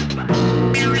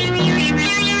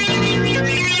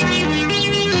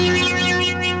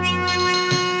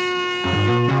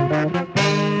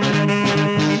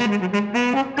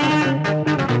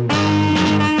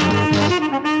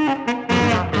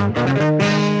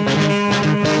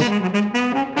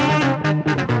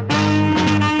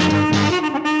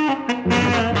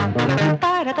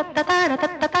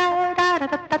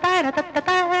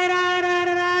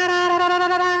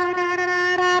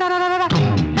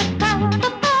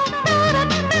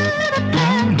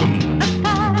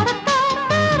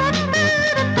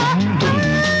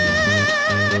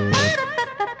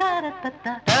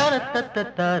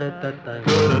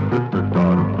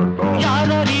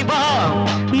யாரறிவா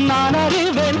நான்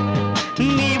அறிவேன்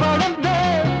நீ வளர்ந்த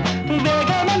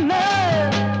வேகமென்ன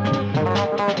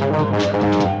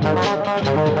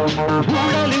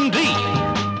ஊழலின்றி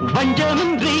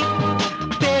வஞ்சமின்றி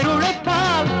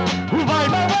பேருழைப்பால்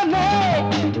வாழ்பவனே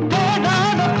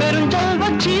தேடாத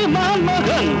பெருஞ்செல்வச்சி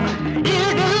மகன்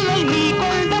ஈடில்லை நீ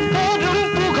கொண்ட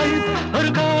பெரும் புகழ்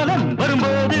ஒரு காலம்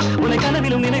வரும்போது உன்னை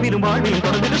கனவிலும் நினைவிலும் வாழ்விலும்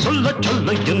தொடர்ந்து சொல்ல சொல்ல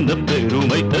எந்த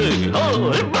பெருமை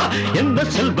எந்த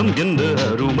செல்வம் எந்த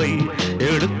அருமை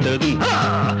எடுத்ததும்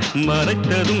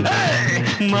மறைத்ததும்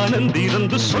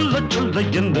மனந்திறந்து சொல்ல சொல்ல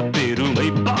எந்த பெருமை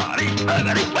Pari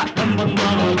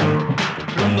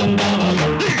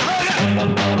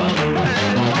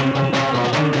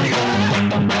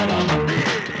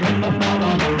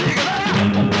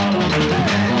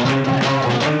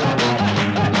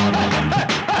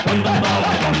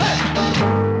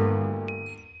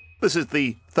This is the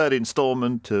third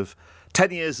instalment of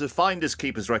 10 years of Finders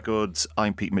Keepers Records.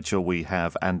 I'm Pete Mitchell. We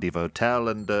have Andy Votel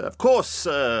and, of course,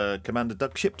 Commander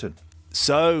Doug Shipton.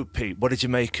 So, Pete, what did you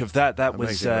make of that? That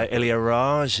Amazing was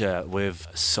Ilayaraja with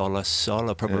Sola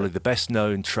Sola, probably the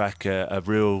best-known track, a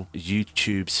real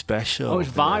YouTube special. Oh, it was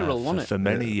viral, wasn't it? For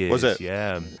many years. Was it?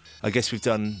 Yeah. I guess we've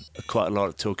done quite a lot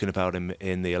of talking about him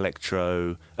in the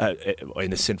electro, in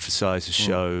the synthesizer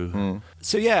show.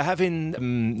 So yeah, having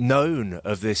known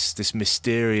of this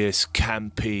mysterious,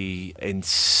 campy,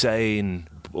 insane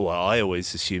what I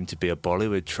always assumed to be a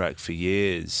Bollywood track for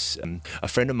years. A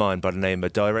friend of mine by the name, a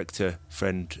director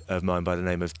friend of mine by the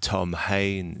name of Tom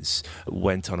Haynes,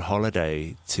 went on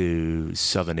holiday to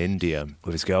southern India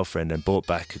with his girlfriend and brought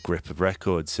back a grip of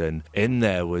records, and in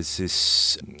there was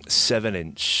this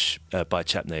 7-inch by a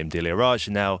chap named Ilayaraja.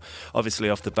 Now, obviously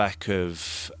off the back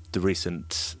of the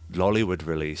recent Lollywood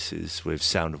releases with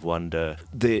Sound of Wonder,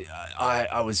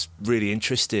 I was really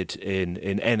interested in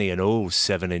any and all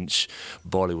 7-inch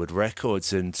Bollywood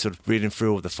records, and sort of reading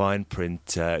through all the fine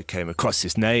print, came across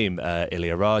this name,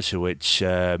 Ilayaraja, which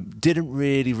didn't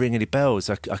really ring any bells.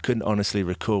 I couldn't honestly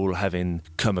recall having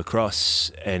come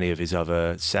across any of his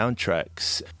other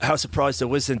soundtracks. How surprised I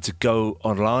was then to go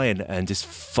online and just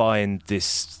find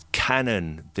this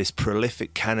canon, this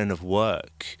prolific canon of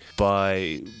work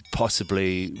by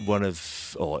possibly one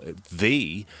of, or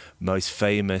the most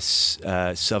famous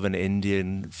Southern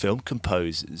Indian film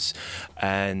composers,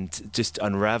 and just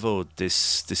unravelled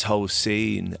this whole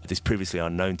scene, this previously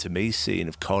unknown to me scene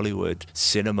of Kollywood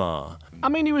cinema. I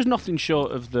mean, he was nothing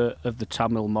short of the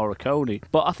Tamil Morricone.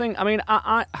 But I think,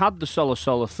 I had the Sola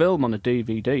Sola film on a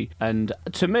DVD, and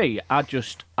to me, I'd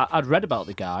read about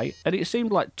the guy, and it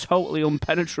seemed like totally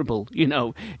impenetrable.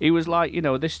 He was like,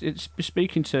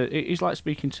 he's like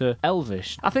speaking to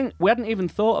Elvis. I think we hadn't even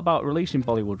thought about releasing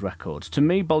Bollywood records. To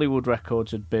me, Bollywood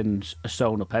records had been a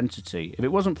sewn-up entity. If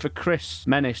it wasn't for Chris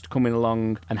Menist coming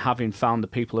along and having found the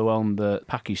people who owned the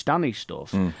Pakistani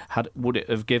stuff, would it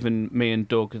have given me and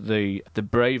Doug the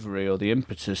bravery or the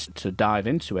impetus to dive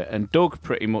into it? And Doug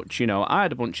pretty much, I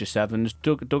had a bunch of 7s,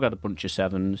 Doug had a bunch of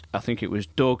 7s. I think it was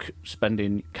Doug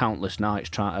spending countless nights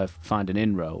trying to find an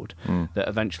inroad that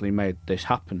eventually made this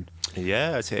happen.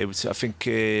 Yeah, it was. I think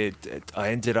I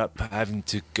ended up having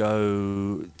to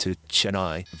go to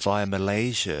Chennai via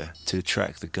Malaysia to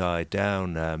track the guy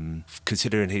down,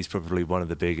 considering he's probably one of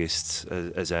the biggest,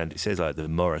 as Andy says, like the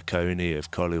Morricone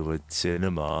of Kollywood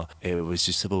cinema. It was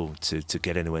just able to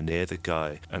get anywhere near the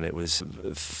guy, and it was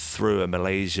through a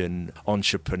Malaysian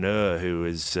entrepreneur who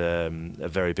was a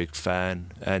very big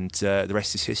fan, and the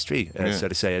rest is history, so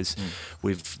to say. As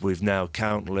we've now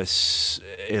countless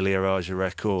Ilayaraja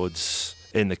records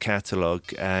in the catalogue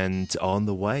and on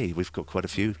the way. We've got quite a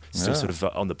few still sort of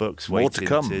on the books waiting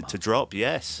to drop.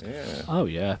 Yes. Yeah. Oh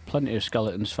yeah, plenty of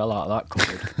skeletons fell out of that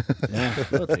cupboard. Yeah,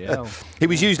 bloody hell. He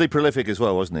was hugely prolific as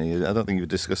well, wasn't he? I don't think you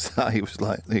discussed that.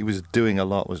 He was doing a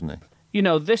lot, wasn't he?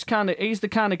 He's the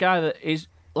kind of guy that is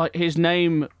like, his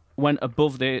name went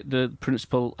above the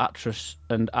principal actress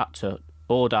and actor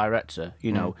or director.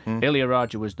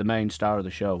 Ilayaraja was the main star of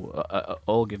the show at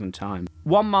all given time.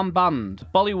 One-man band.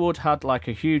 Bollywood had like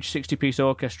a huge 60-piece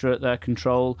orchestra at their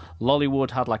control.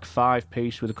 Lollywood had like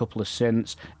 5-piece with a couple of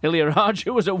synths.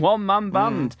 Ilayaraja was a one-man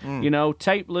band.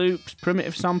 Tape loops,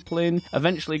 primitive sampling.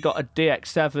 Eventually got a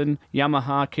DX7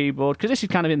 Yamaha keyboard, because this is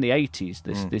kind of in the 80s.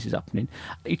 This is happening.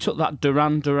 He took that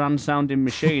Duran Duran sounding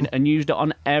machine and used it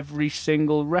on every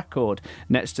single record,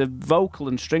 next to vocal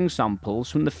and string samples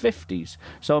from the 50s.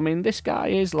 So, this guy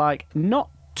is like not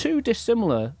too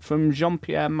dissimilar from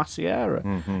Jean-Pierre Massiera.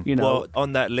 Well,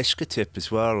 on that Lishka tip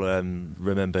as well,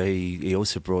 remember he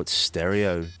also brought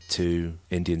stereo to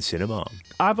Indian cinema.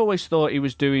 I've always thought he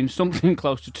was doing something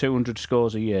close to 200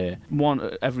 scores a year,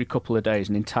 one every couple of days,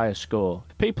 an entire score.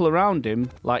 People around him,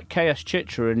 like K.S.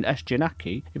 Chitra and S.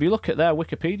 Janaki, if you look at their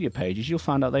Wikipedia pages, you'll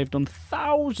find out they've done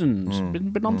thousands,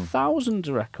 been on thousands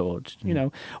of records.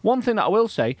 One thing that I will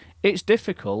say, it's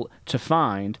difficult to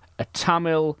find a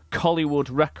Tamil Kollywood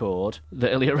record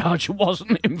that Ilayaraja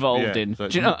wasn't involved in. So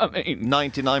do you know what I mean?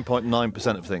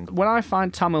 99.9% of things. When I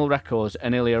find Tamil records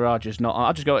and Ilayaraja's not,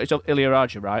 I just go, it's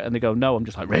Ilayaraja, right? And they go, no. I'm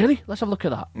just like, really? Let's have a look at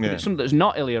that. If it's something that's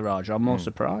not Ilayaraja, I'm more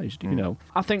surprised,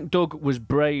 I think Doug was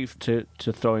brave to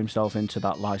throw himself into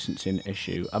that licensing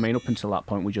issue. Up until that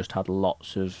point, we just had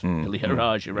lots of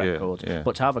Ilayaraja records. Yeah.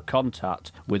 But to have a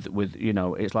contact with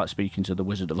it's like speaking to the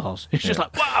Wizard of Oz. It's just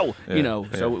like, wow!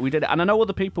 So we did it. And I know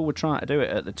other people were trying to do it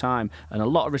at the time, and a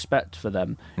lot of respect for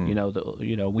them.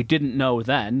 We didn't know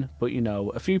then, but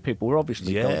a few people were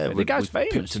obviously the guy's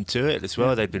famous. Pipped them to it as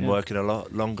well. They'd been working a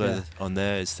lot longer on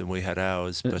theirs than we had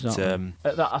ours. But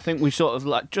at that, I think we sort of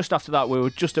like just after that we were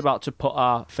just about to put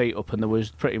our feet up, and there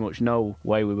was pretty much no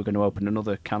way we were going to open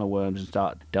another can of worms and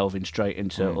start delving straight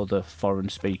into other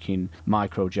foreign-speaking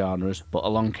micro genres. But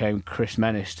along came Chris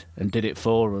Menist and did it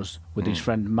for us with his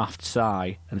friend Maft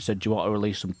Sai and said, do you want to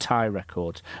release some Thai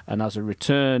records? And as a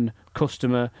return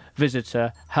customer,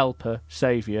 visitor, helper,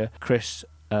 saviour, Chris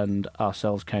and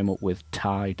ourselves came up with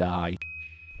Tie Dye.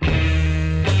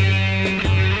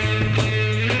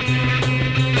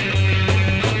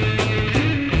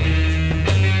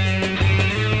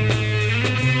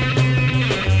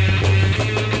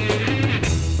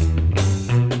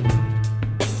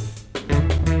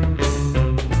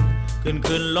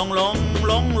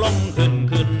 งขึ้น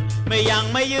ขึ้นไม่ยัง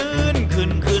ไม่ยืนขึ้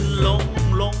นขึ้นลง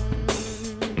ลง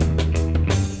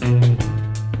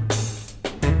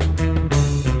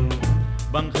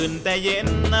บางคืนแต่เย็น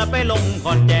ไปลง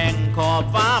ก่อนแจงขอบ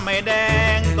ฟ้าไม่แด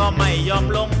งก็ไม่ยอม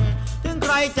ลงถึงใค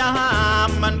รจะห้าม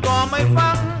มันก็ไม่ฟั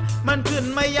งมันขึ้น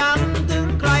ไม่ยั้งถึง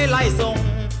ใครไล่ส่ง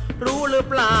รู้หรือ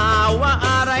เปล่าว่าอ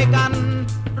ะไรกัน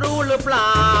รู้หรือเปล่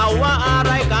าว่าอะไ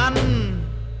รกัน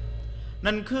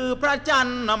นั่นคือพระจัน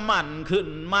ทร์มันขึ้น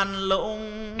มันลง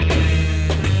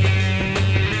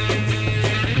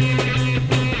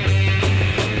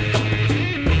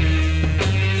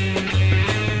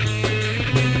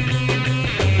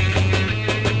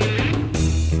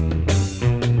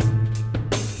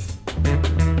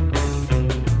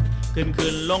ขึ้น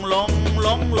ขึ้นลงลงล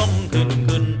งลงขึ้น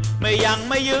ขึ้นไม่ยัง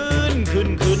ไม่ยืนขึ้น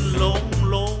ขึ้นลง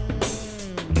ลง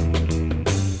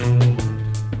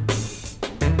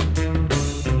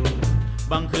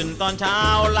บางคืนตอนเช้า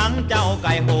หลังเจ้าไ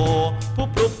ก่โหพุบ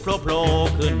พลุบโผล่โผล่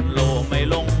ขึ้นโลไม่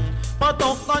ลงพอต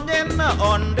กตอนเย็น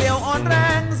อ่อนเรียวอ่อนแร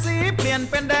งสีเปลี่ยน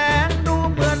เป็นแดงดู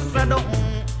เหมือนกระดง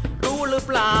รู้หรือเ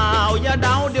ปล่าอย่าเด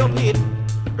าเดี๋ยวผิด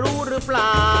รู้หรือเปล่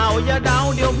าอย่าเดา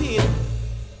เดี๋ยวผิด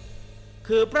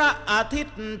คือพระอาทิต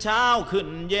ย์เช้าขึ้น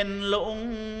เย็นลง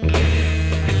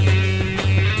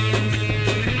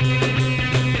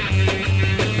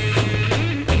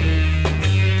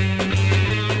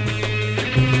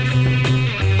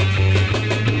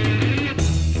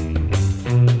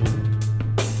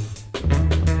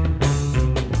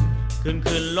ขึ้น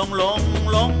ขึ้นลงลง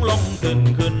ลงลงขึ้น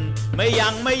ขึ้นไม่ยั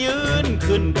งไม่ยืน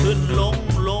ขึ้นขึ้นลง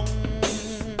ลง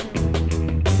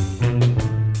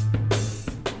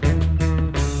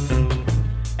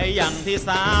อย่างที่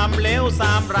สามเลวส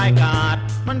ามรายกาด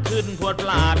มันขึ้นพวดพ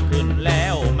ลาดขึ้นแล้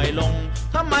วไม่ลง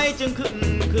ทำไมจึงขึ้น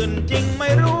ขึ้นจริงไม่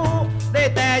รู้ได้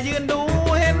แต่ยืนดู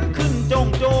เห็นขึ้นจง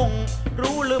จง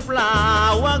รู้หรือเปล่า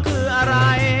ว่าคืออะไร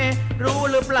รู้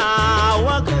หรือเปล่า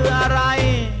ว่าคืออะไร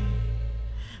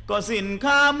ก็สิน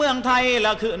ค้าเมืองไทยล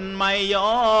ะขึ้นไม่ย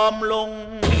อมลง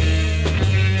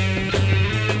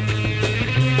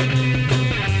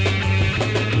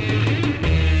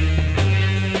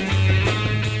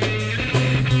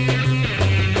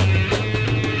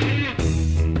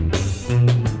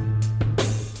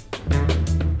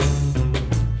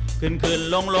ขึ้นขึ้น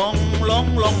ลงลงลง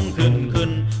ลงขึ้นขึ้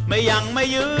นไม่ยังไม่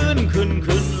ยืนขึ้น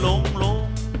ขึ้นลงลง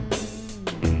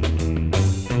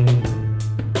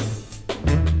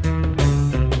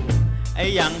ไอ้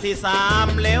อย่างที่สาม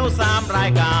เลวสามรา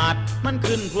ยกาดมัน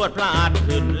ขึ้นพรวดพลาด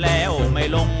ขึ้นแล้วไม่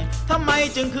ลงทำไม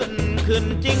จึงขึ้นขึ้น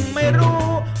จริงไม่รู้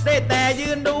ได้แต่ยื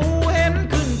นดูเห็น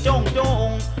ขึ้นจงจง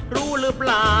รู้หรือเป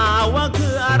ล่าว่าคื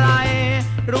ออะไร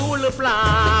รู้หรือเปล่า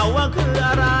ว่าคืออ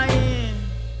ะไร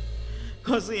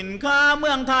ก็สินค้าเ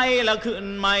มืองไทยละขึ้น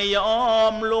ไม่ยอ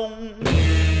มลง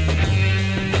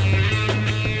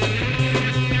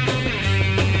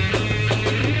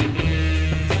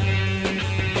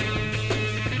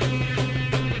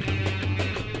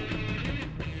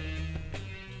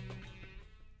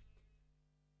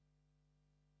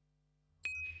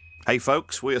Hey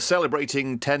folks, we are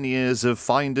celebrating 10 years of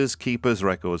Finders Keepers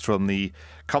records from the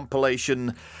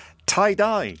compilation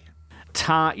Tie-Dye.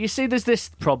 You see, there's this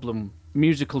problem,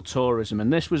 musical tourism,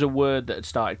 and this was a word that had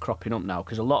started cropping up now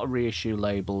because a lot of reissue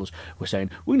labels were saying,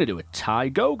 we're going to do a Thai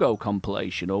Go-Go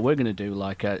compilation, or we're going to do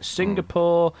like a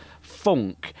Singapore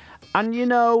funk. And, you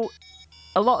know,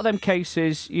 a lot of them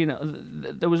cases, you know,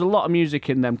 there was a lot of music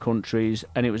in them countries,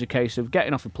 and it was a case of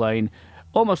getting off a plane,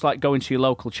 almost like going to your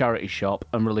local charity shop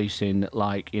and releasing,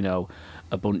 like, you know,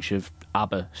 a bunch of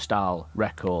ABBA-style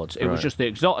records. It was just the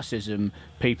exoticism.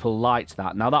 People liked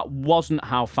that. Now, that wasn't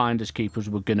how Finders Keepers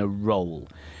were going to roll.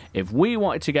 If we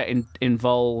wanted to get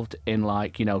involved in,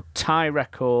 like, you know, Thai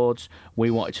records, we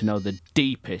wanted to know the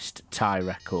deepest Thai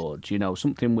records, you know,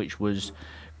 something which was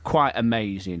quite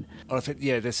amazing. Well, I think,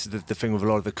 yeah, this is the thing with a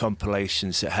lot of the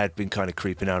compilations that had been kind of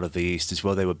creeping out of the East as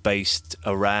well. They were based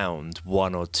around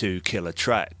one or two killer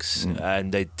tracks,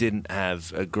 and they didn't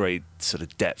have a great sort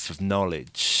of depth of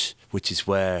knowledge, which is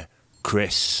where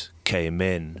Chris came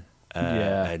in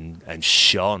and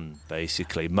shone,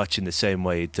 basically, much in the same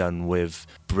way he'd done with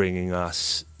bringing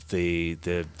us the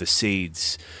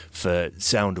seeds for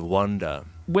Sound of Wonder.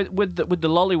 With the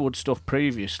Lollywood stuff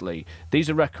previously, these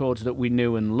are records that we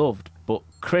knew and loved, but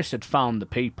Chris had found the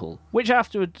people, which I have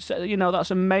to say, you know,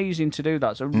 that's amazing to do.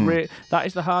 That's that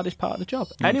is the hardest part of the job.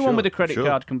 Anyone with a credit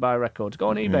card can buy records. Go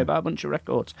on eBay, buy a bunch of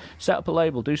records, set up a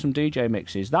label, do some DJ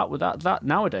mixes. That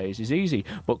nowadays is easy,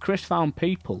 but Chris found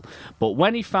people. But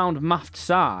when he found Maft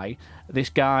Sai, this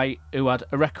guy who had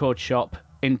a record shop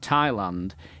in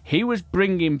Thailand, he was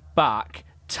bringing back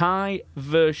Thai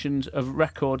versions of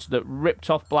records that ripped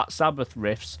off Black Sabbath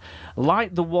riffs,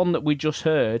 like the one that we just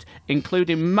heard,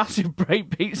 including massive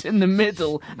breakbeats in the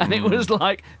middle, and it was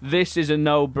like, this is a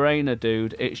no-brainer,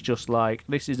 dude. It's just like,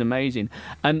 this is amazing.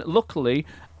 And luckily,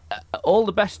 all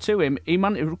the best to him.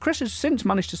 Chris has since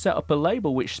managed to set up a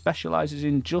label which specialises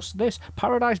in just this.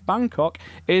 Paradise Bangkok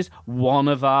is one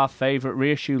of our favourite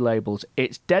reissue labels.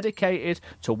 It's dedicated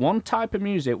to one type of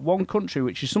music, one country,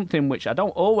 which is something which I don't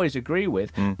always agree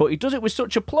with, but he does it with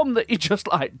such aplomb that you're just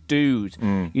like, dude,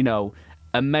 you know,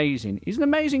 amazing. He's an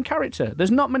amazing character.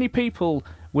 There's not many people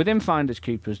within Finders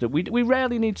Keepers that we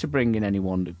rarely need to bring in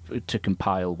anyone to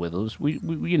compile with us. We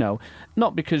you know,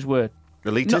 not because we're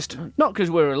elitist? Not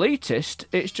because we're elitist.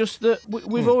 It's just that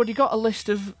we've already got a list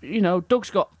of, you know,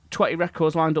 Doug's got 20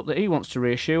 records lined up that he wants to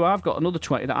reissue. I've got another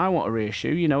 20 that I want to reissue.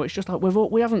 You know, it's just like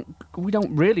we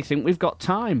don't really think we've got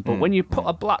time. But when you put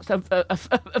a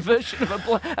version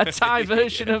of a Thai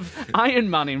version of Iron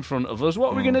Man in front of us,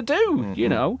 what are we going to do? You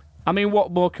know. I mean, what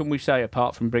more can we say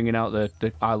apart from bringing out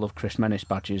the I Love Chris Menace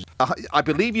badges? I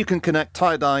believe you can connect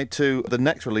Tie-Dye to the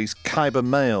next release, Khyber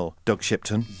Mail, Doug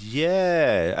Shipton.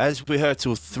 Yeah, as we heard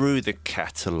all through the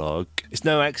catalogue, it's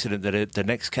no accident that the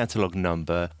next catalogue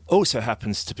number also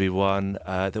happens to be one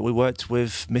that we worked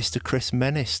with Mr. Chris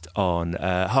Menace on.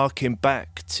 Harking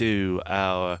back to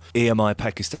our EMI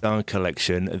Pakistan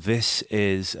collection, this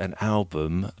is an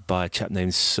album by a chap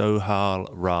named Sohail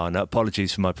Rana.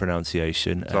 Apologies for my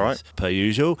pronunciation. All right. Per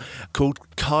usual, called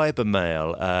Khyber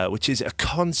Mail, which is a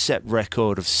concept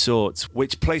record of sorts,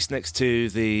 which placed next to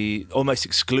the almost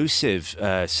exclusive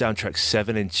soundtrack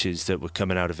 7 inches that were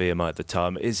coming out of EMI at the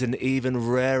time, is an even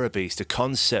rarer beast, a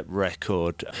concept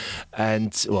record.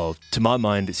 And, well, to my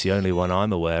mind, it's the only one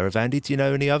I'm aware of. Andy, do you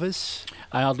know any others?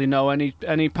 I hardly know any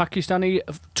Pakistani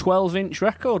 12-inch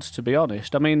records, to be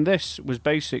honest. I mean, this was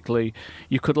basically,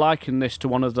 you could liken this to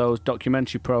one of those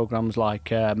documentary programmes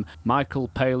like Michael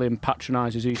Palin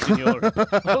patronises Eastern Europe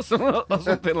or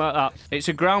something like that. It's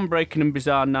a groundbreaking and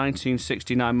bizarre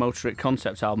 1969 motoric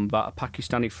concept album about a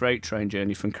Pakistani freight train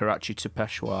journey from Karachi to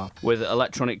Peshawar, with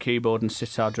electronic keyboard and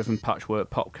sitar-driven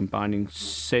patchwork pop combining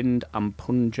Sindh and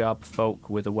Punjab folk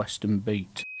with a Western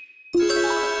beat.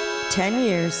 10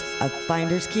 years of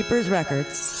Finders Keepers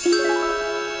Records,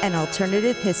 an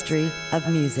alternative history of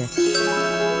music.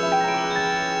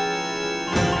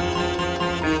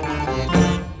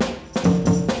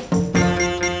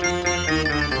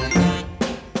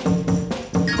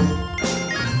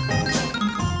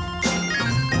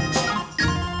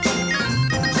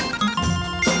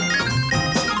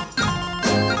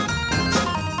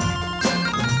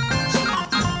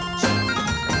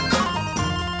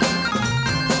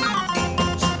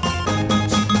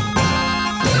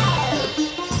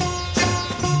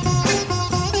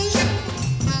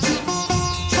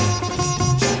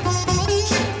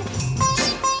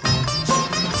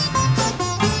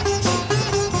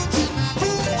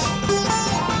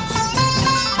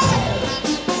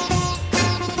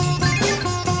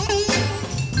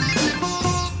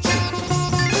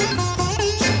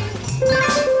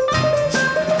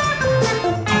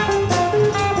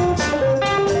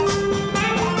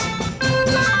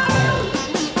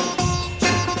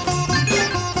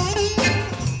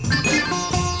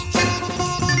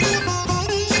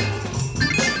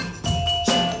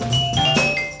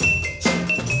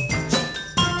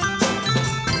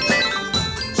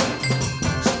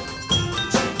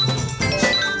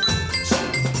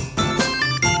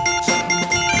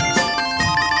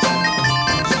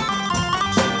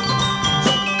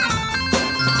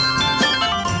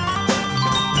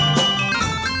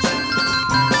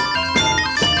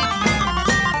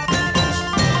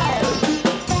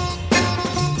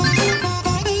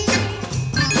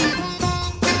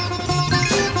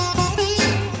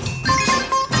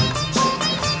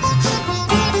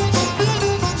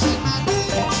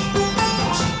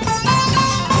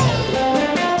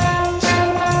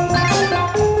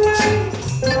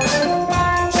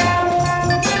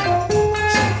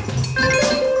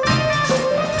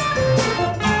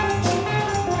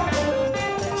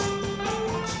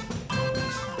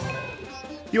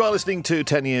 You are listening to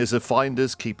 10 years of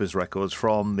Finders Keepers records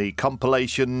from the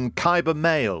compilation Khyber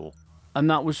Mail. And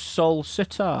that was Soul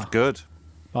Sitar. Good.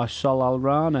 By Sohail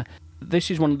Rana. This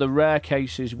is one of the rare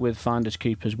cases with Finders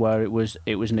Keepers where it was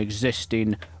an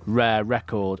existing rare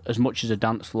record, as much as a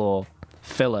dance floor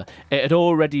filler. It had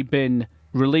already been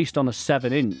released on a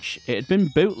 7-inch. It had been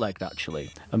bootlegged,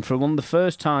 actually. And for one of the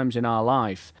first times in our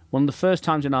life,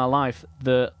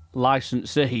 the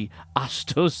licensee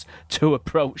asked us to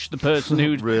approach the person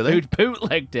who'd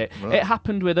bootlegged it. Right. It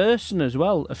happened with Urson as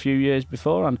well a few years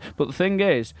beforehand. But the thing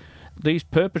is, these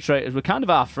perpetrators were kind of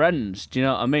our friends. Do you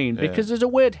know what I mean? Because there's a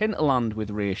weird hinterland with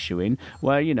reissuing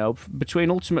where, you know,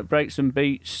 between Ultimate Breaks and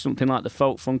Beats, something like the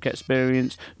Folk Funk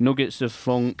Experience, Nuggets of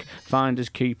Funk, Finders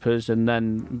Keepers, and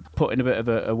then put in a bit of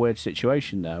a weird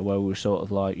situation there where we were sort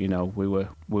of like, you know, we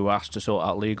were asked to sort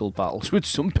out legal battles with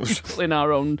some people in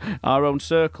our own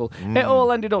circle. It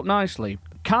all ended up nicely.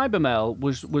 Cybermail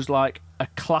was like a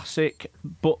classic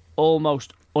but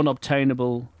almost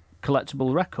unobtainable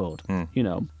collectible record. You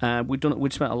know,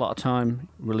 we'd spent a lot of time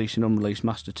releasing unreleased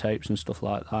master tapes and stuff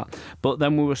like that, but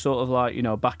then we were sort of like, you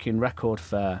know, back in record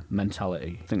fair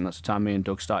mentality. I think that's the time me and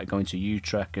Doug started going to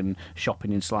Utrecht and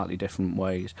shopping in slightly different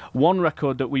ways. One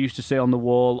record that we used to see on the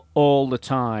wall all the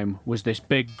time was this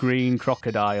big green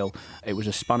crocodile. It was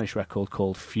a Spanish record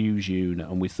called Fusion,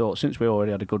 and we thought, since we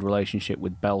already had a good relationship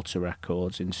with Belter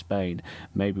Records in Spain,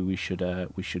 maybe we should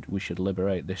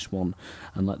liberate this one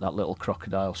and let that little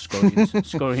crocodile scurry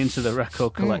into the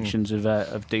record collections of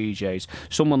DJs.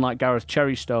 Someone like Gareth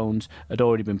Cherrystones had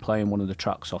already been playing one of the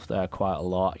tracks off there quite a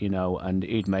lot, you know, and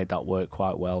he'd made that work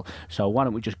quite well. So why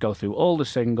don't we just go through all the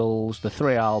singles, the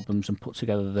 3 albums, and put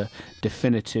together the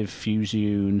definitive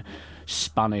Fusion,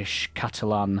 Spanish,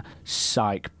 Catalan,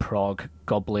 psych, prog,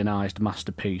 goblinized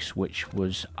masterpiece, which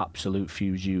was Absolute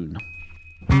Fusion.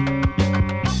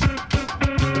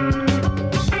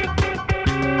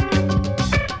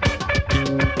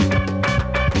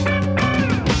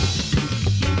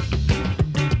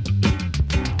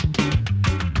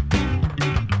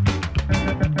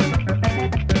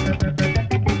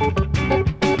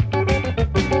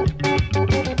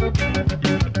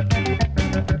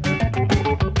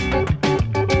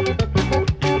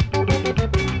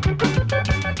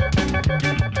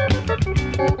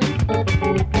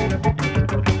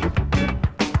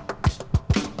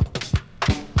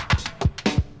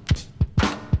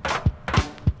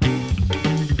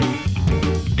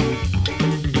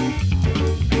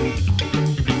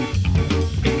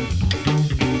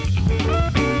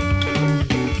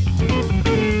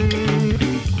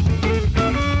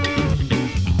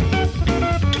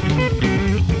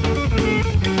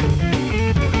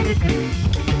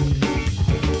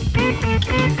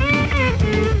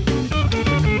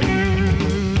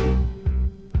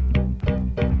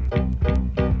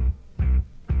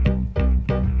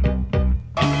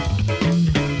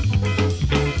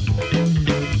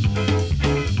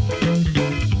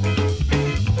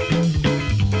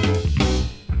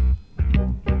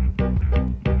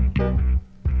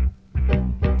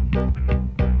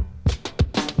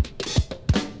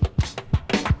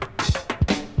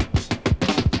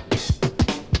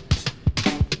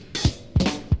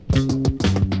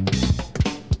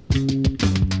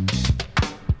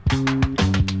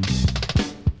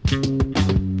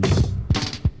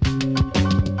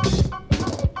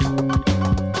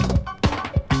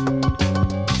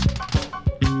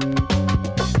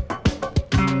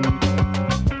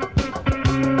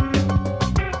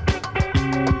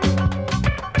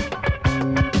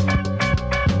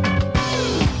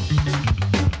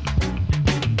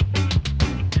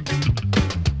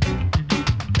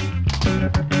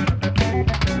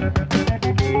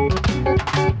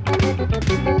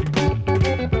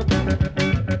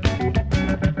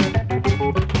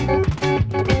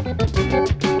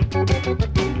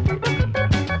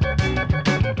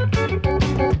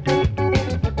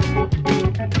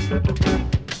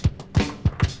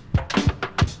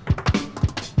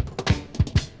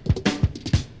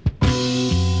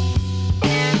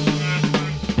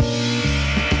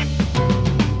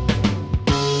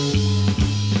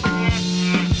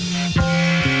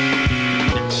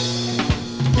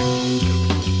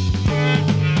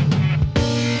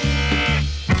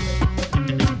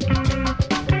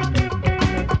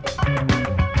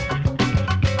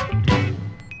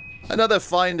 Another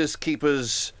Finders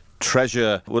Keepers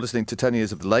treasure. We're listening to 10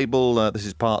 Years of the Label. This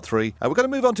is part 3. We're going to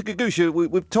move on to Gagusha.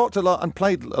 We've talked a lot and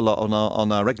played a lot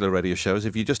on our regular radio shows.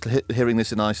 If you're just hearing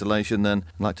this in isolation, then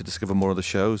I'd like to discover more of the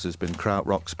shows. There's been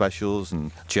krautrock specials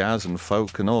and jazz and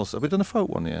folk and all. Have we done a folk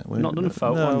one yet? Not done a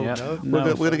folk one yet. No.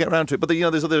 We're going to get around to it. But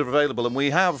there's other available. And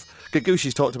we have,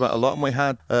 Gagushi's talked about a lot, and we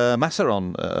had Massa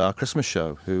on our Christmas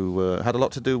show, who had a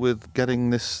lot to do with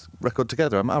getting this record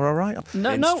together. Am I right?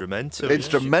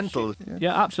 Instrumental.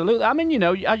 Yeah, absolutely. I mean,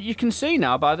 you can see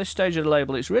now by this stage of the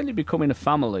label, it's really becoming a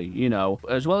family,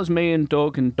 as well as me and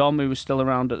Doug and Dom, who was still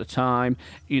around at the time.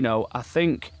 I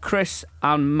think Chris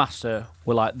and Massa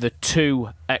were like the 2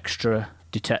 extra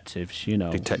detectives,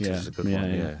 Detectives is a good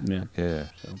one, yeah.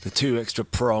 So. The 2 extra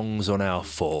prongs on our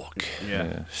fork.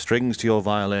 Yeah. Strings to your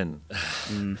violin.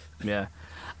 Yeah.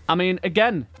 I mean,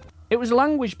 again, it was a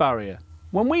language barrier.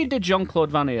 When we did Jean-Claude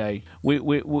Vanier,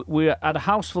 we had a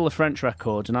house full of French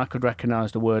records, and I could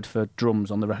recognise the word for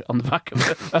drums on the back of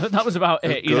it. That was about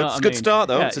it. You know what I mean? Good start,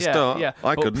 though. Yeah, It's a start. Yeah.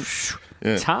 I But couldn't.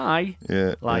 Yeah. Thai,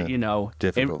 you know,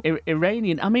 Difficult.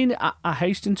 Iranian. I mean, I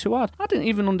hasten to add, I didn't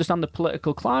even understand the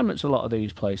political climates of a lot of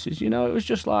these places. You know, it was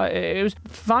just like, it was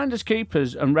Finders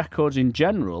Keepers and records in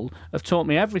general have taught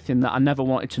me everything that I never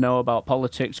wanted to know about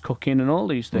politics, cooking, and all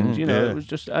these things. You know, yeah. it was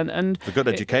just and For good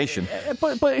education.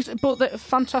 but the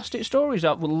fantastic stories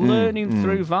that were learning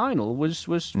through vinyl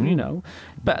was you know,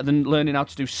 better than learning how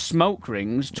to do smoke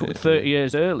rings 30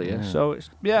 years earlier. So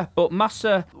it's but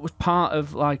Massa was part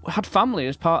of had family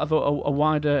as part of a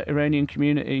wider Iranian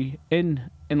community in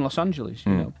Los Angeles.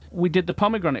 You know, we did the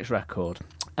Pomegranates record.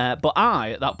 But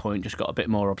I, at that point, just got a bit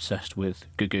more obsessed with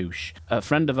Gagoosh. A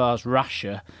friend of ours,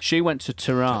 Rasha, she went to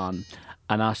Tehran,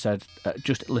 and I said,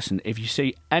 just listen, if you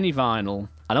see any vinyl,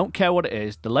 I don't care what it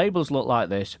is, the labels look like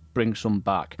this, bring some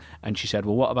back. And she said,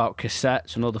 well, what about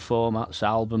cassettes and other formats,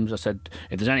 albums? I said,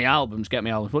 if there's any albums, get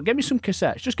me albums. Well, get me some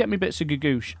cassettes, just get me bits of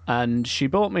Gagoosh. And she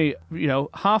bought me, you know,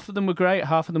 half of them were great,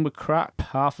 half of them were crap,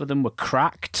 half of them were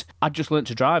cracked. I'd just learnt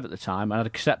to drive at the time. I had a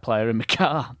cassette player in my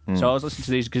car. So I was listening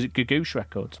to these Gagoosh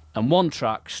records. And one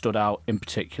track stood out in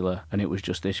particular, and it was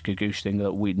just this Gagoosh thing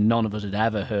that none of us had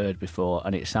ever heard before,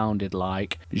 and it sounded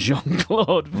like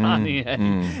Jean-Claude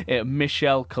Vanier,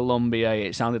 Michel Colombier.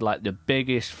 It sounded like the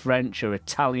biggest French or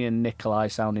Italian Nicolai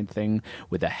sounding thing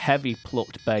with a heavy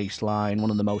plucked bass line,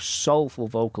 one of the most soulful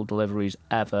vocal deliveries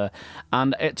ever.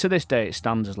 And to this day, it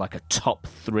stands as like a top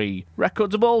 3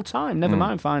 records of all time, never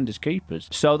mind Finders Keepers.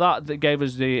 So that gave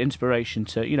us the inspiration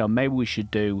to, you know, maybe we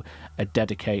should do a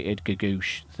dedicated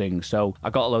Gagoosh thing. So I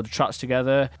got a load of tracks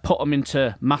together, put them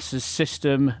into Massa's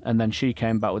system, and then she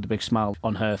came back with a big smile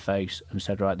on her face and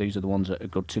said, right, these are the ones that are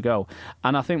good to go.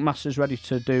 And I think Massa's ready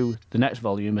to do the next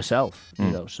volume herself, you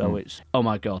know, so it's, oh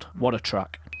my God, what a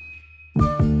track.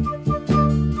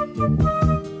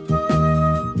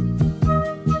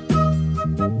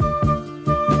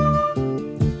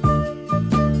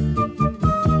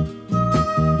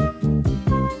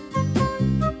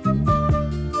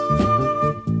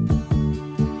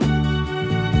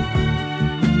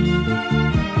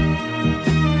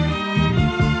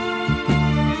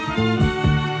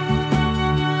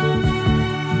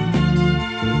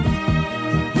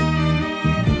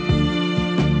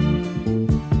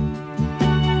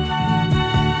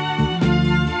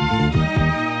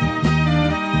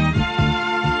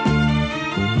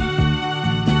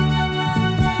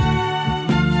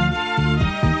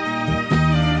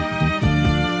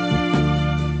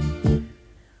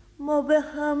 ما به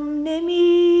هم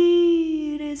نمیرسیم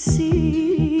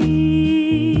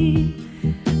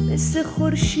مثل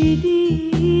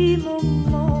خورشیدیم و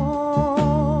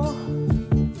ماه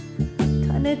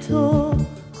تن تو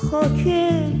خاک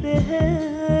بهشت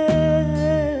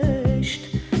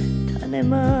تن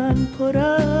من پر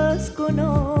از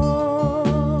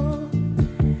گناه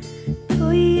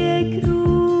تو یک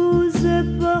روز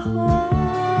بهار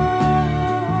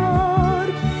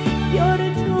یار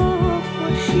تو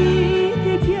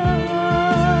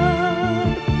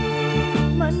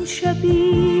من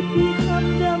شبی بی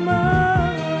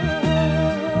همدمم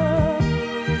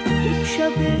یک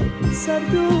شب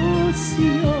سرد و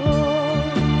سیاه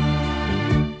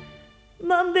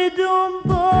من به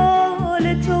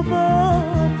دنبال تو با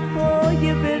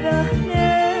پای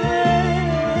برهنه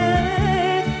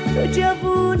تو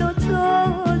جوون و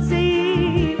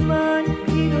تازه‌ای من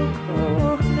پیر و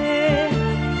کهنه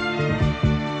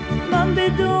من به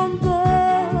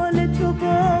دنبال تو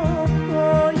با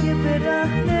پای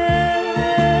برهنه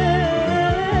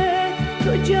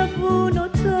تو جوون و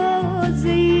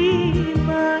تازه‌ای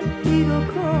من پیر و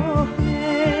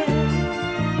کهنه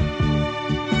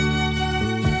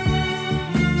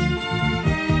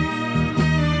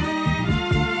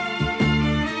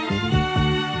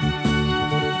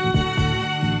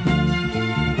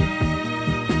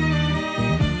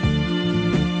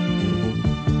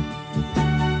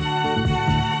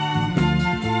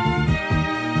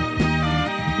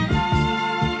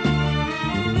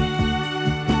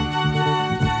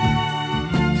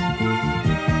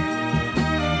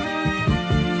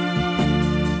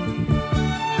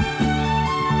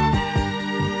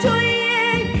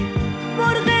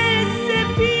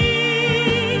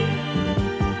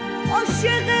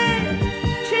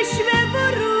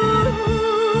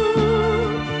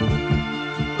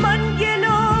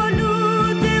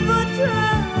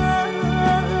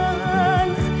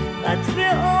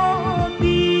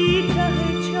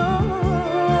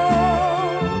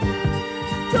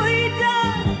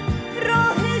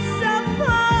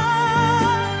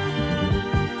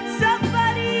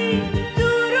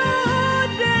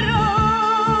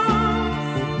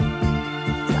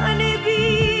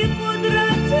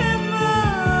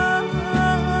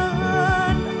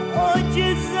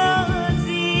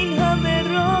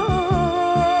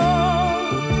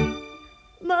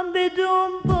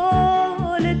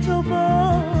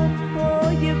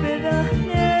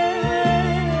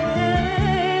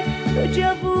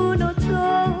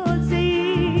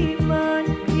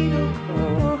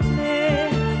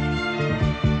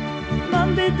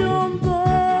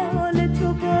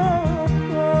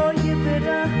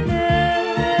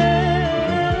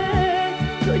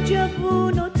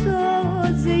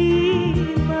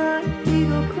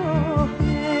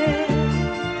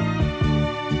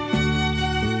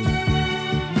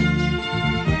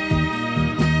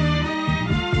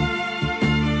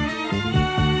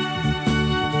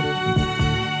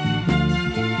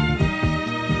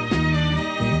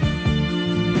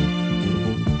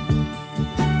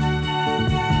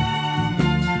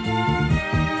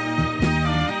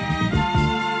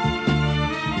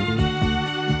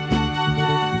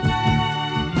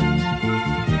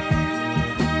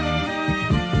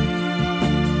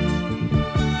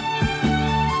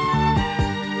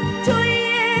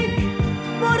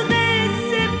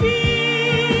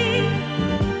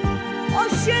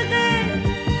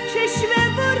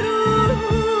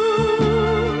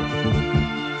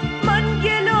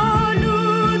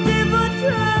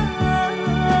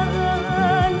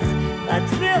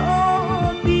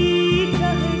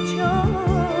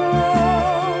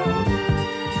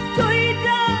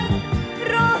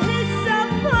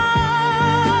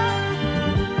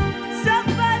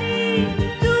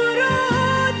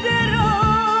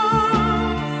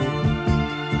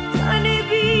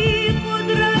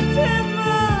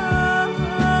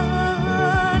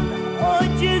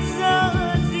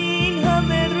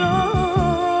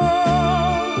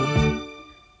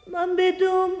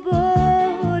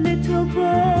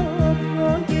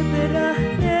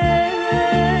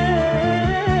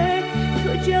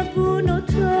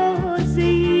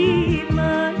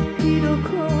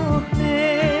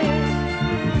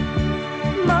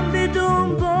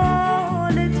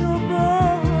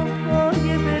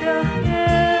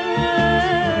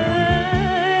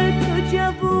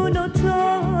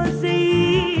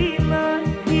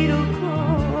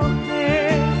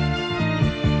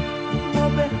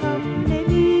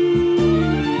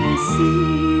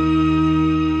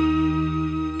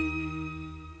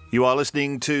You are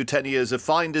listening to 10 Years of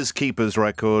Finders Keepers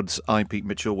Records. I'm Pete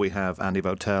Mitchell. We have Andy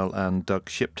Votel and Doug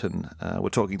Shipton. We're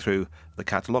talking through the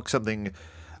catalogue, something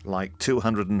like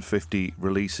 250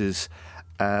 releases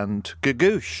and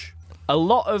gagoosh. A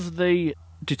lot of the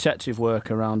detective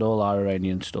work around all our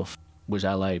Iranian stuff was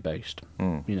LA based.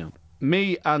 You know,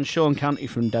 me and Sean Canty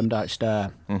from Demdike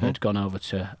Stare had gone over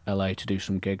to LA to do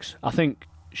some gigs. I think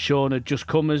Sean had just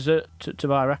come as to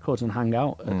buy records and hang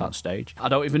out at that stage. I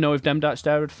don't even know if Demdike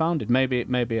Stare had founded. Maybe it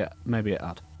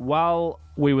had. While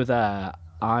we were there,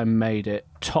 I made it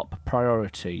top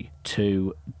priority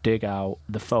to dig out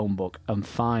the phone book and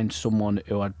find someone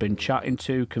who I'd been chatting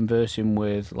to, conversing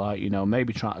with, like, you know,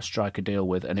 maybe trying to strike a deal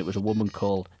with, and it was a woman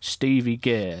called Stevie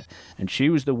Gear, and she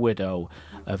was the widow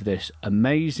of this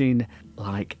amazing,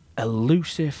 like,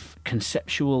 elusive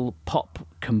conceptual pop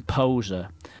composer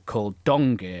called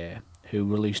Don Gear, who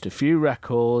released a few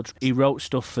records. He wrote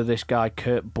stuff for this guy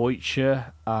Kurt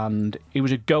Boycher, and he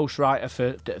was a ghostwriter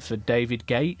for David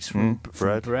Gates from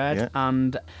Bread. Yeah.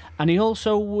 And he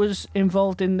also was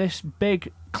involved in this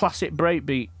big classic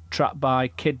breakbeat track by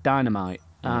Kid Dynamite,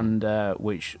 and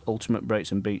which Ultimate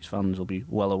Breaks and Beats fans will be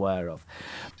well aware of.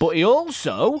 But he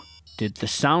also did the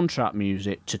soundtrack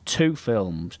music to two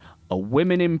films, a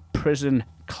women in prison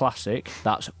classic,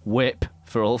 that's Whip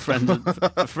for all friends of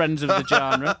the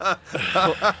genre,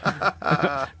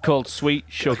 called Sweet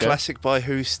Sugar. A classic by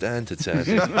whose standards,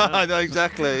 Andy? I know,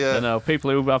 exactly, yeah. You know,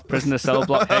 people who have prisoner cell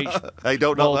block H Hey,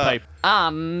 don't know that. wallpaper.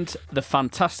 And the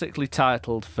fantastically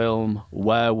titled film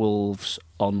Werewolves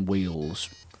on Wheels.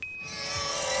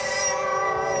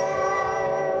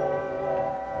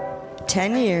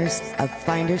 10 years of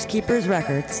Finders Keepers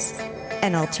Records,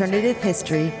 an alternative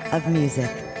history of music.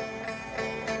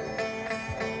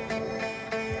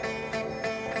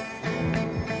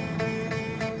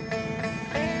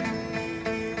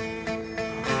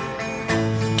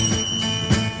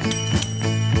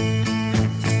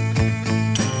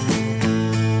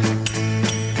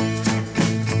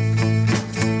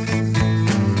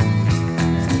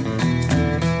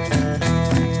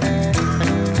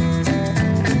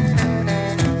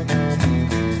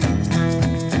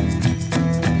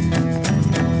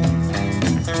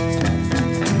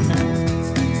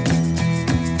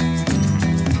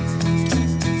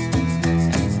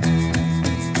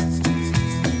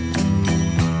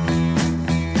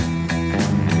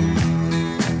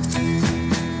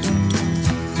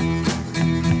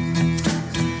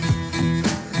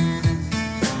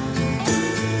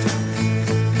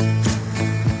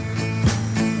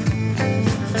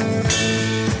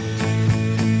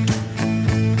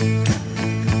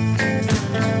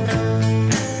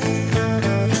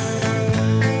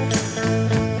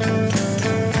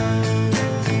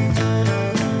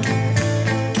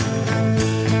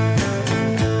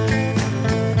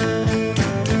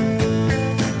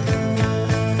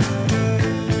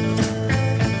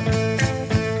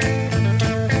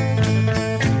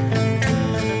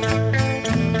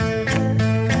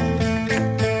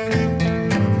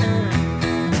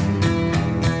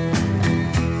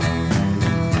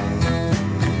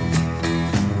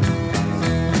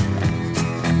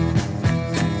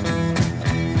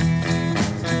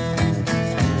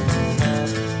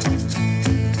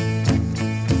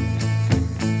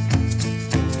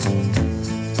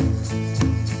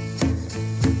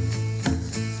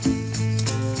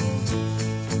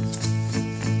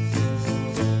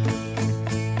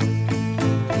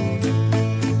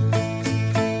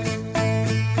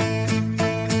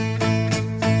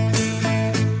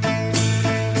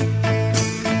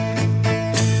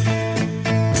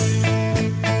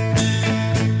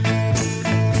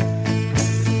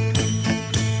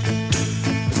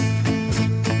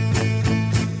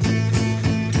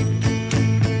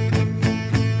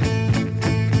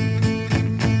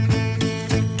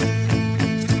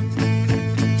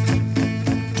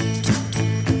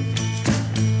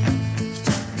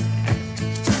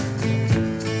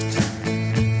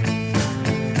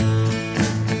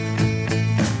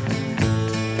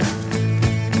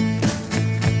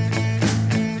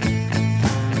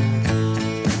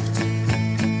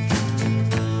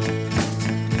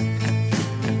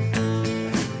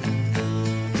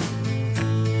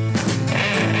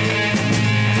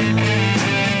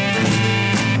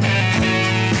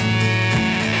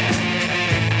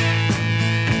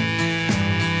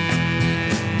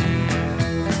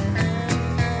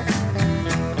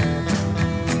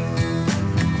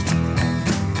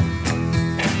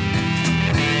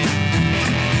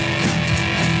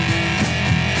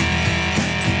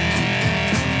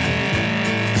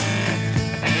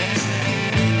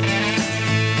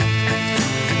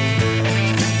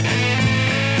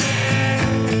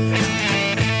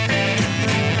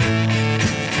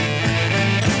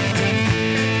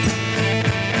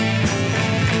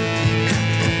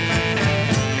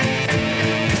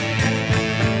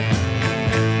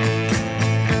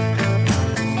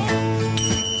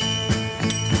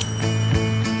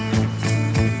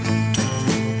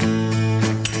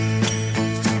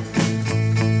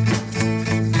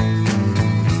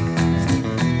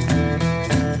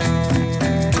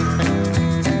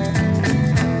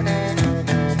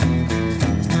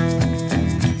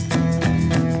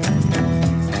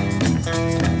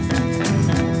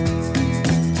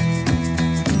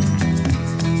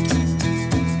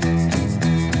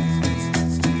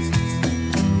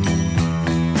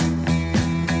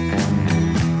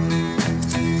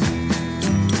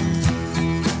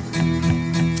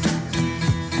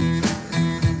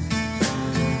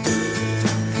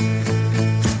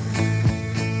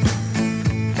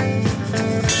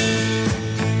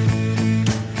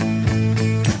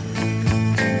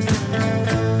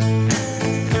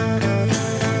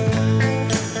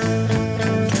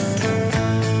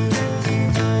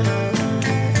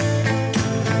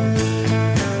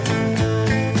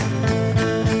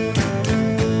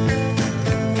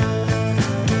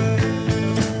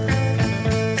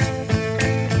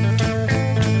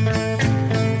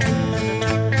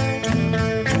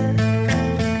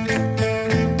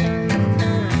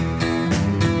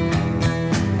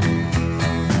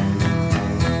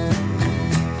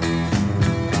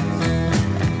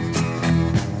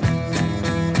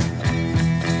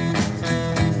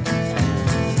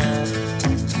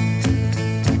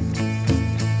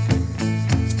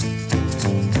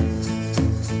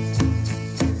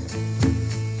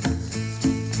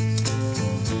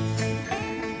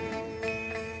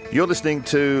 You're listening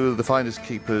to the Finders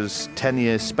Keepers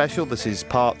 10-year special. This is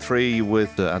part 3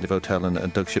 with Andy Votel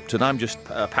and Doug Shipton. I'm just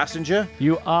a passenger.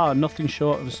 You are nothing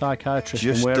short of a psychiatrist,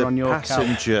 Just and we're a on your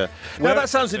passenger. Now that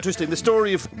sounds interesting. The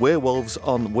story of Werewolves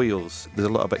on Wheels. There's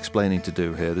a lot of explaining to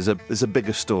do here. There's a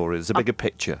bigger story. There's a bigger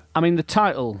picture. I mean, the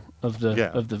title of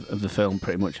the film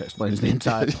pretty much explains the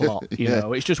entire plot. You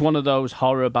know, it's just one of those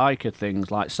horror biker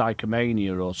things like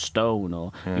Psychomania or Stone,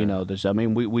 or you know, there's. I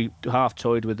mean, we half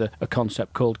toyed with a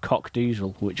concept called Cock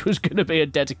Diesel, which was going to be a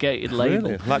dedicated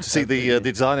label. Really? I'd like to see the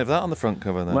design of that on the front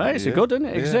cover. Then. Well, it's a good, isn't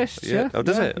it? It exists. Yeah. Oh,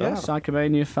 does it? Yeah. Oh.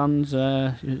 Psychomania fans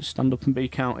stand up and be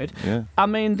counted. Yeah. I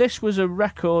mean, this was a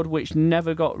record which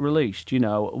never got released. You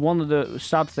know, one of the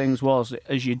sad things was,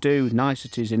 as you do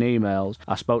niceties in emails,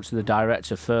 I spoke to the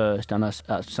director first, and I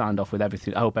signed off with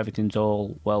everything. I hope everything's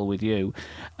all well with you.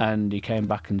 And he came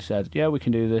back and said, "Yeah, we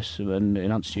can do this." And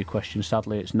in answer to your question,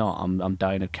 sadly, it's not. I'm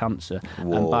dying of cancer.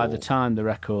 Whoa. And by the time the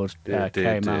record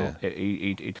came out,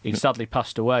 he sadly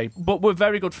passed away. But we're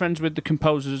very good friends with the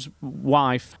composer's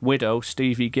wife, widow,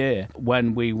 Stevie Gear.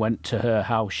 When we went to her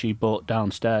house, she bought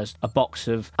downstairs a box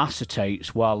of acetates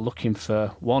while looking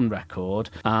for one record,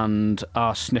 and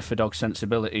our sniffer dog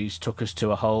sensibilities took us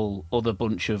to a whole other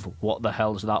bunch of what the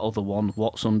hell's that other one,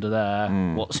 what's under there,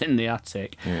 what's in the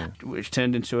attic, which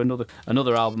turned into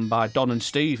another album by Don and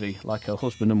Stevie, like a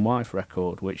husband and wife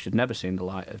record, which had never seen the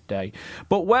light of day.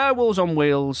 But Werewolves on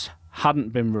Wheels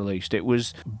hadn't been released. It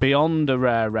was beyond a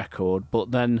rare record,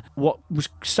 but then what was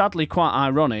sadly quite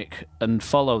ironic and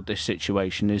followed this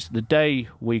situation is the day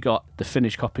we got the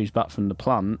finished copies back from the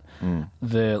plant,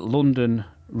 the London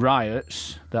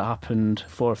riots that happened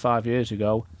 4 or 5 years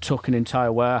ago took an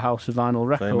entire warehouse of vinyl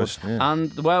records.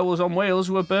 And the Werewolves on Wheels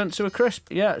were burnt to a crisp.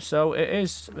 Yeah, so it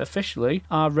is officially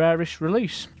our rarest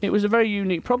release. It was a very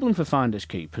unique problem for Finders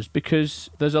Keepers because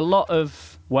there's a lot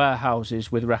of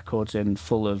warehouses with records in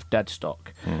full of dead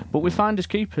stock. But with Finders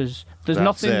Keepers, there's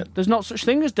not such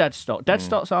thing as dead stock. Dead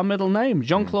stock's our middle name.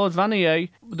 Jean-Claude Vanier,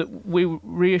 that we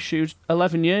reissued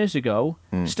 11 years ago,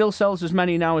 still sells as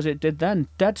many now as it did then.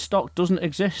 Dead stock doesn't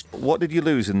exist. What did you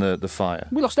lose in the fire?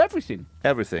 We lost everything.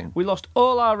 Everything. We lost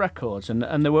all our records, and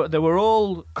they were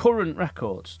all current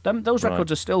records. Those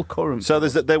records are still current. So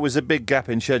there was a big gap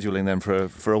in scheduling then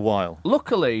for a while.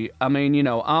 Luckily, I mean, you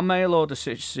know, our mail order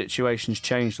situation's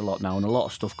changed a lot now, and a lot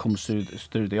of stuff comes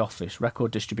through the office.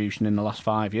 Record distribution in the last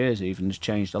 5 years even has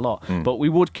changed a lot. But we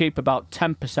would keep about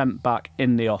 10% back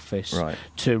in the office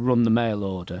to run the mail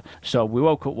order. So we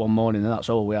woke up one morning and that's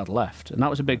all we had left, and that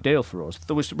was a big deal for us.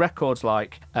 There was records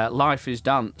like Life is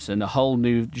Dance and a whole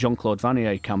new Jean-Claude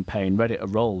Vanier campaign ready to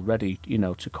roll, ready, you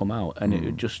know, to come out, and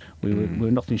it just we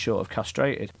were nothing short of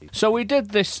castrated. So we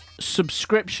did this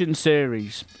subscription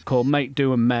series called Make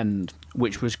Do and Mend,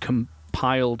 which was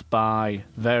compiled by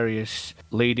various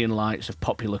leading lights of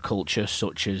popular culture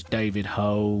such as David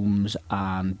Holmes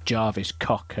and Jarvis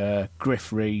Cocker,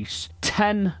 Griff Rhys.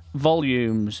 10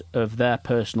 volumes of their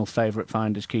personal favourite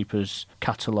Finders Keepers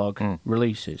catalogue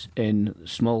releases in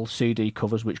small CD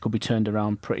covers which could be turned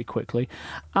around pretty quickly,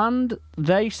 and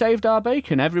they saved our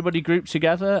bacon. Everybody grouped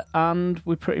together and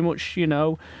we pretty much, you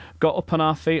know, got up on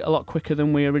our feet a lot quicker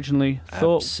than we originally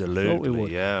thought we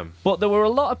would. Yeah. But there were a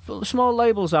lot of small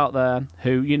labels out there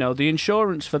who, you know, the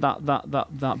insurance for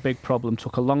that big problem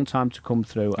took a long time to come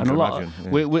through, and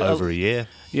over a year.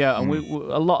 Yeah, and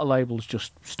a lot of labels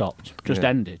just stopped,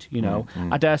 ended, you know.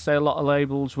 I dare say a lot of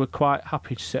labels were quite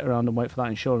happy to sit around and wait for that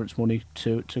insurance money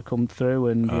to come through,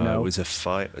 and, you know. It was a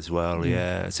fight as well,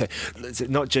 yeah. So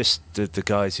not just the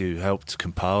guys who helped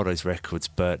compile those records,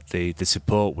 but the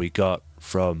support we got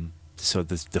from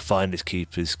the Finders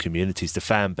Keepers communities, the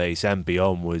fan base and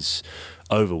beyond was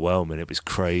overwhelming. It was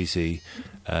crazy,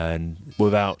 and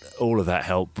without all of that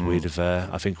help, we'd have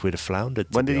I think we'd have floundered.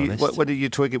 When did you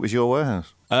twig it was your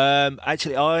warehouse?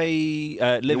 Actually,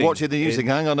 You're watching the news.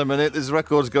 Hang on a minute, there's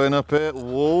records going up here.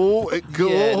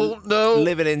 Whoa, no.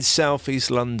 Living in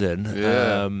southeast London,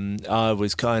 I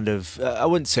was kind of I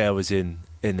wouldn't say I was in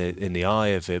the eye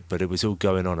of it, but it was all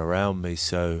going on around me.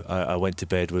 So I went to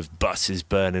bed with buses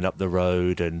burning up the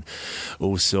road and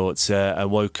all sorts,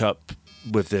 and woke up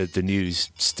with the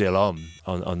news still on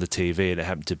the TV, and it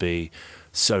happened to be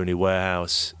Sony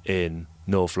Warehouse in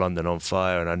North London on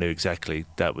fire, and I knew exactly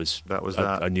that was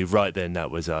that. I knew right then that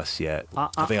was us. Yeah,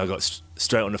 I think I got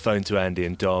straight on the phone to Andy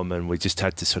and Dom, and we just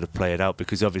had to sort of play it out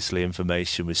because obviously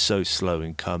information was so slow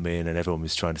in coming and everyone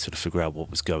was trying to sort of figure out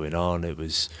what was going on. It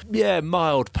was,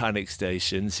 mild panic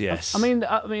stations, yes. I mean,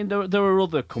 there were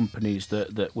other companies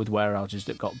that with warehouses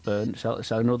that got burnt,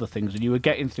 selling other things, and you were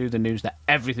getting through the news that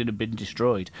everything had been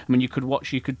destroyed. I mean, you could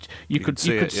see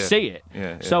it.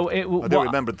 Yeah. So I do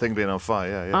remember the thing being on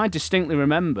fire. Yeah. I distinctly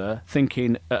remember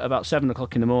thinking at about 7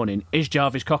 o'clock in the morning, is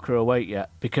Jarvis Cocker awake yet?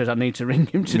 Because I need to ring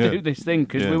him to do this thing.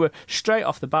 Because we were straight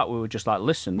off the bat, we were just like,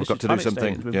 listen, we've got to do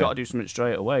something. We've got to do something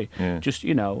straight away. Yeah. Just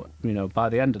by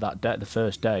the end of that day, the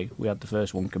first day, we had the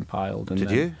first one compiled. And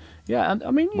Did you? Yeah, and I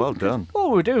mean, well done.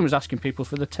 All we were doing was asking people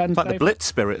for the 10. It's like the Blitz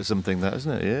spirit or something, that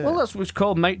isn't it? Yeah. Well, that's what's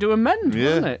called make do amend,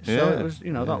 wasn't it? So it was,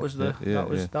 that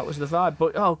was the vibe.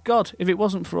 But oh God, if it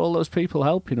wasn't for all those people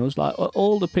helping us, like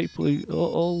all the people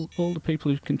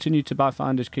who continued to buy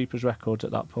Finders Keepers records at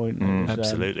that point, it was,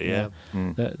 absolutely,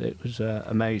 it was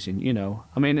amazing.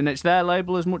 I mean, and it's their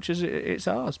label as much as it's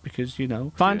ours because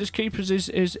Finders Keepers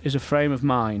is a frame of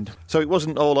mind. So it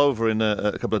wasn't all over in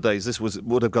a couple of days. This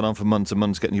would have gone on for months and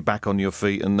months, getting you back on your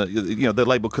feet, and the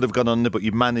label could have gone under, but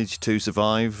you managed to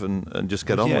survive and just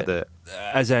get on with it.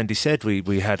 As Andy said,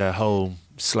 we had a whole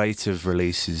slate of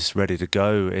releases ready to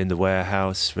go in the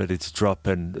warehouse, ready to drop,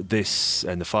 and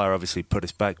the fire obviously put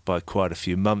us back by quite a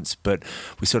few months, but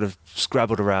we sort of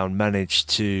scrabbled around, managed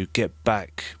to get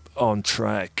back on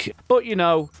track. But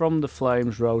From the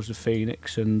Flames rose the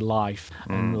Phoenix, and Life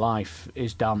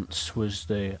is Dance was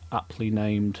the aptly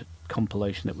named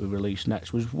compilation that we released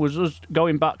next. Was us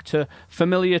going back to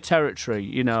familiar territory,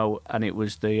 and it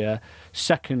was the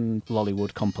second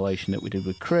Lollywood compilation that we did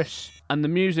with Chris, and the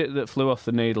music that flew off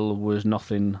the needle was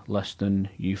nothing less than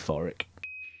euphoric.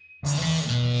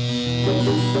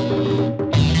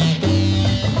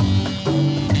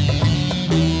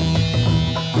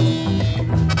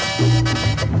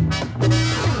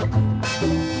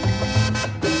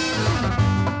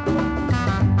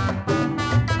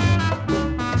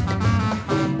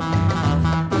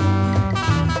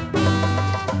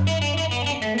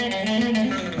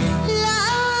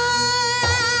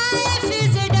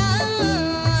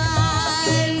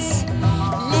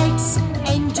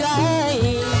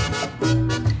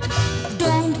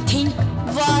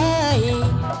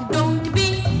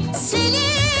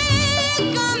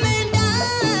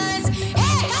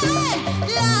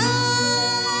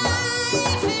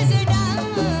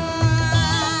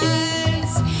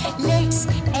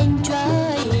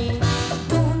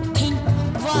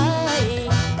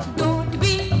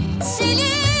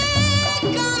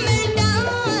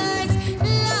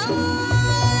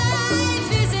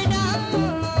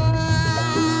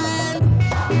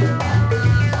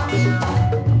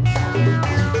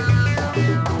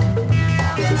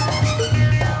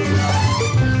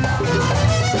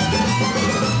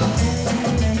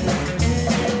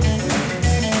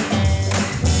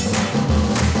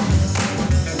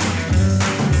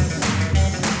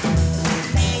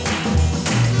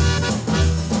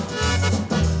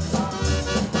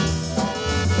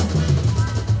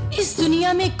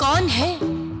 कौन है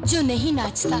जो नहीं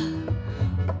नाचता,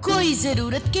 कोई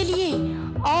जरूरत के लिए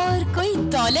और कोई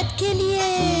दौलत के लिए।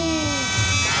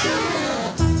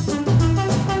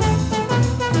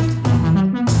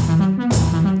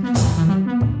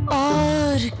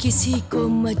 और किसी को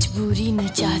मजबूरी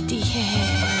नचाती है।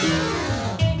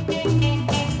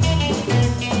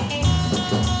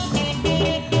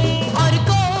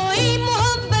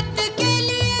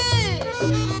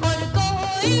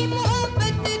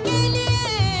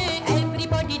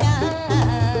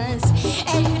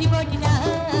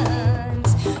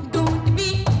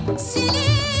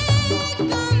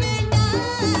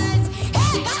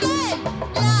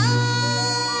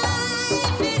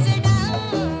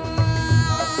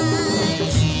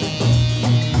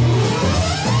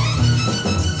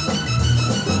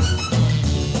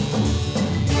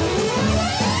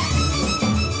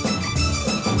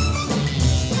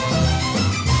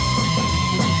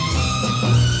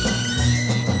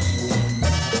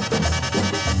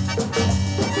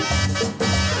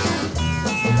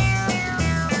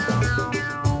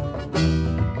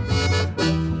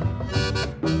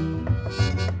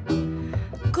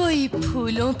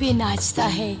 पे नाचता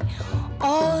है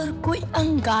और कोई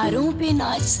अंगारों पे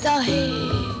नाचता है,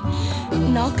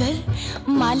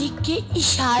 नौकर मालिक के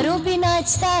इशारों पे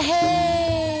नाचता है।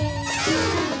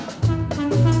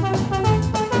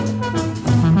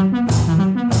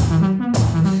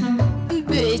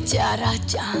 बेचारा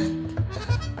चांद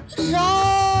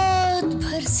रात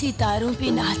भर सितारों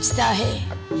पे नाचता है,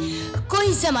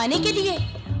 कोई जमाने के लिए,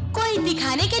 कोई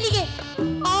दिखाने के लिए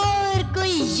और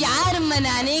कोई यार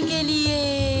मनाने के लिए।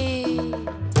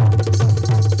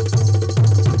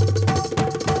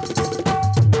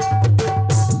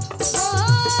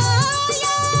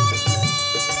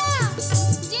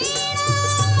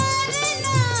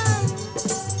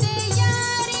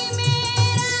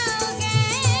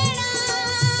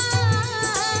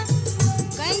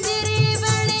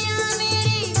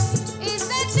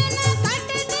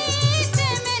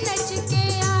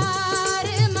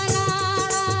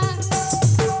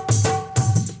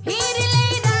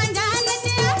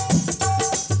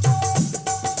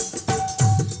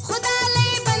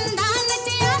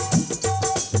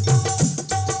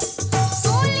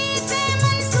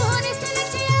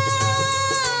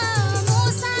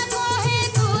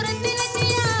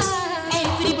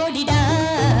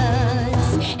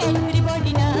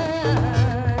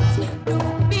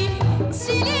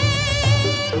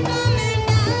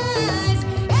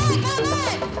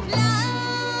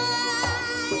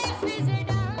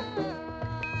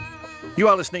 You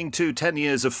are listening to 10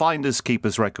 Years of Finders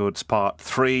Keepers Records, Part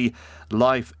 3,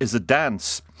 Life is a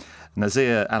Dance.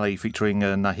 Nazir Ali featuring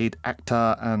Nahid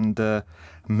Akhtar and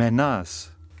Menaz.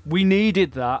 We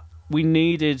needed that. We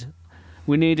needed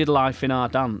life in our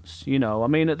dance, you know. I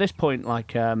mean, at this point,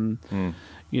 like, you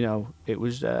know, it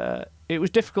was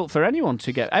difficult for anyone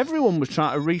to get. Everyone was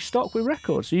trying to restock with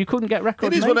records, so you couldn't get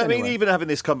records. It is made what I mean. anywhere. Even having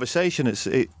this conversation, it's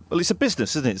a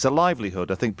business, isn't it? It's a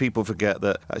livelihood. I think people forget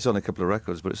that it's only a couple of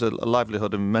records, but it's a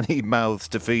livelihood and many mouths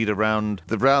to feed around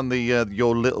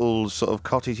your little sort of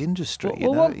cottage industry.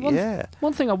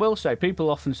 One thing I will say, people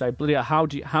often say, "Bloody hell, how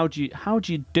do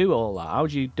you do all that? How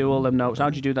do you do all them notes? How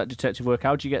do you do that detective work?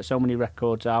 How do you get so many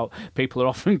records out?" People are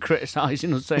often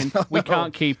criticising us, saying we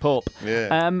can't keep up.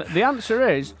 Yeah. The answer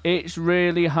is it's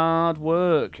really hard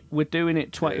work. We're doing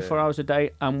it 24 hours a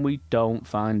day, and we don't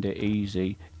find it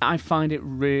easy. I find it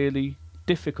really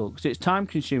difficult because it's time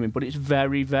consuming, but it's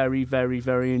very, very, very,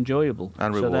 very enjoyable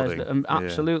and rewarding. So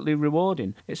absolutely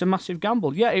rewarding. It's a massive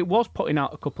gamble. Yeah, it was putting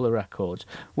out a couple of records.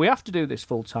 We have to do this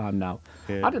full time now.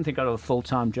 I didn't think I'd have a full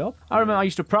time job. I remember I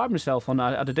used to pride myself on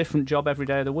I had a different job every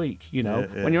day of the week. You know,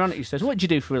 when you're on it, you says, "What do you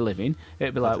do for a living?"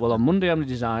 It'd be like, "Well, on Monday I'm a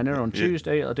designer. On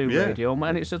Tuesday I'll do radio,"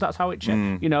 and it's that's how it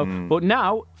changed. You know, but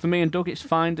now for me and Doug, it's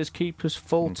Finders Keepers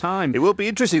full time. It will be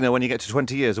interesting though when you get to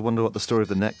 20 years. I wonder what the story of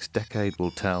the next decade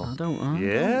will tell. I don't know.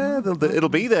 Yeah, it'll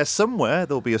be there somewhere.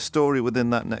 There'll be a story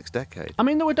within that next decade. I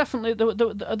mean, there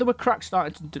were cracks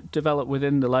starting to develop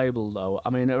within the label, though. I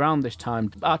mean, around this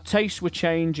time, our tastes were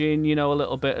changing, you know, a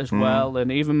little bit as well.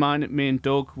 And even me and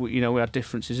Doug, you know, we had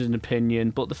differences in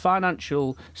opinion. But the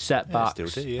financial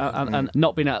setbacks and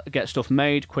not being able to get stuff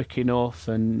made quick enough,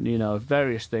 and you know,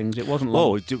 various things. It wasn't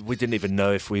long. Well, we didn't even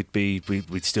know if we'd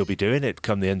still be doing it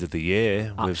come the end of the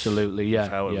year. Absolutely, with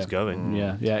how it was going.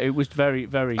 Yeah. It was very,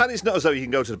 very. And it's not as though you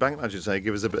can go to the bank manager and say,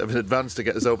 "Give us a bit of an advance to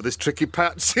get us over this tricky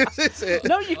patch." Is it?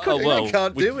 No, you couldn't. You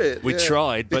can't do it. We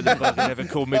tried, but they never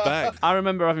called me back. I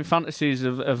remember having fantasies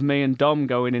of me and Dom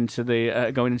going into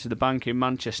the bank in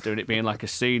Manchester, and it being like a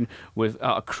scene with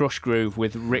a Crush Groove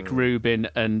with Rick Rubin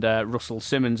and Russell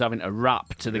Simmons having to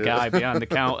rap to the guy behind the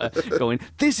counter, going,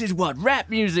 "This is what rap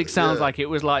music sounds like." It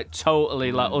was like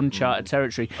totally like uncharted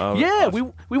territory.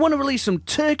 We want to release some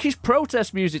Turkish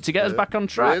protest music to get us back on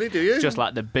track. Really, do you? Just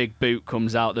like the big boot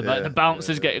comes out, the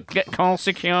bouncers get call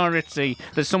security.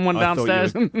 There's someone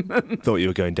downstairs. Thought you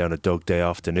were going down a Dog Day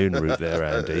Afternoon route there,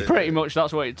 Andy. Pretty much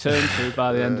that's what it turned to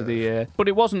by the end of the year. But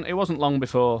it wasn't long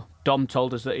before Dom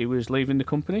told us that he was leaving the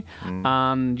company,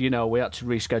 and you know, we had to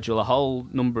reschedule a whole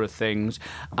number of things,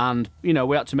 and you know,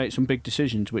 we had to make some big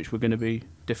decisions which were going to be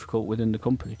difficult within the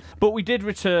company. But we did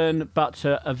return back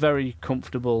to a very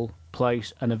comfortable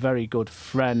place and a very good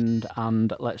friend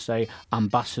and, let's say,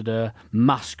 ambassador,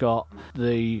 mascot,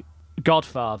 the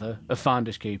godfather of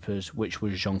Finders Keepers, which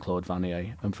was Jean-Claude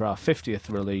Vannier. And for our 50th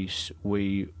release,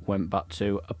 we went back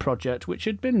to a project which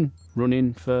had been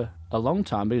running for a long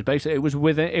time. Because basically, it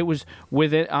was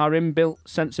within our inbuilt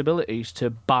sensibilities to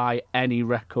buy any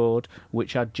record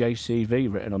which had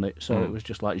JCV written on it. So it was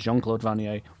just like Jean-Claude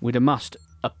Vannier. We'd amassed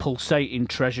a pulsating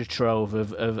treasure trove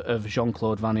of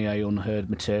Jean-Claude Vannier unheard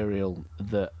material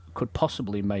that could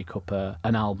possibly make up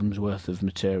an album's worth of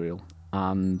material.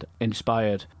 And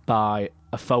inspired by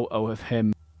a photo of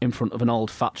him in front of an old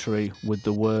factory with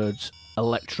the words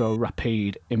 "Electro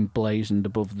Rapide" emblazoned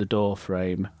above the door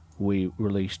frame, we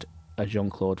released a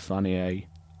Jean-Claude Vannier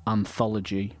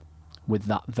anthology with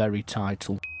that very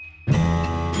title.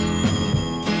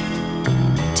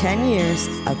 10 years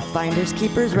of Finders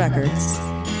Keepers Records,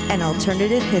 an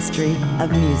alternative history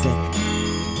of music.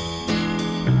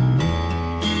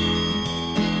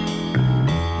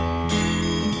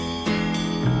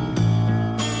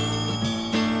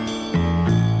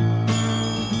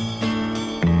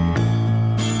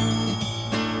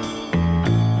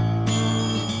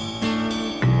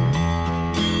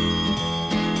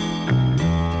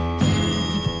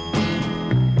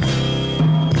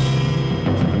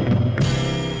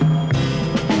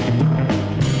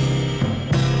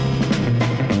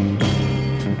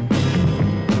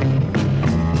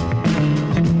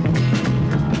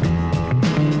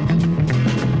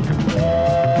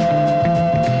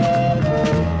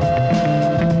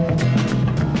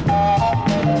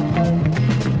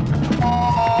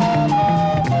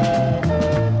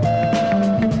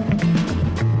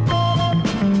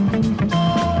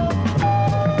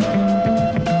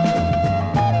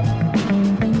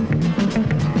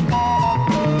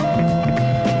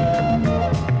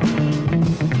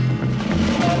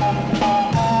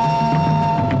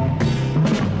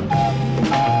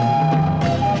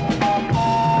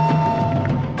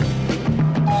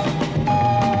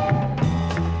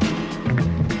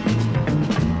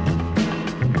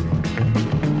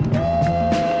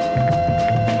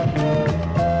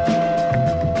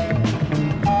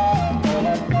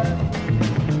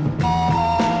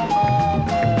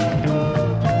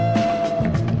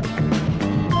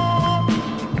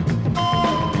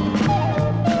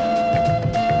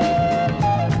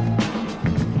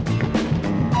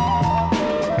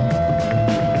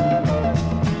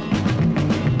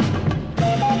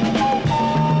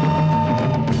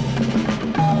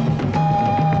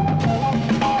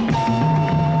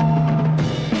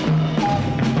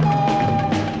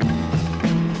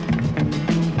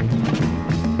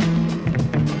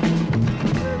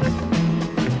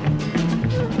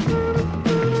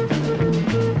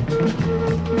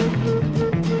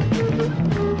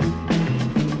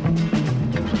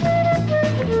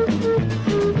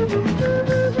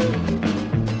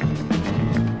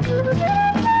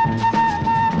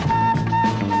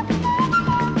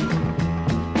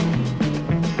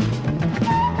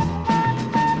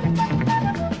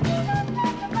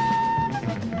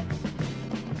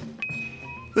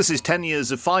 This is 10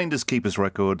 years of Finders Keepers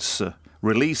Records.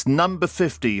 Release number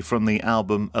 50 from the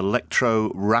album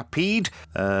Electro Rapide,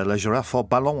 Le Giraffe au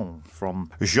Ballon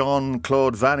from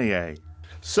Jean-Claude Vannier.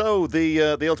 So, the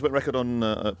ultimate record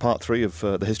on part 3 of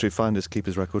the history of Finders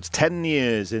Keepers Records, 10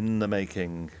 years in the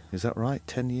making. Is that right?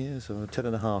 10 years or 10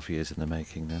 and a half years in the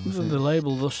making now? The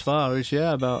label thus far is,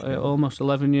 about almost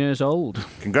 11 years old.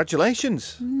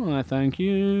 Congratulations. Why, thank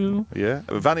you. Yeah.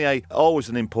 Vannier, always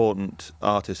an important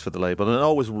artist for the label, and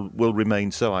always will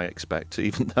remain so, I expect,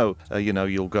 even though,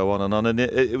 you'll go on and on. And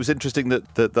it was interesting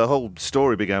that the whole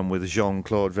story began with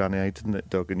Jean-Claude Vannier, didn't it,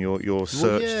 Doug, and your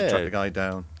search to track the guy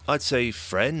down. I'd say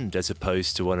friend as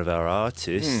opposed to one of our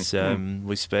artists.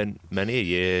 We spent many a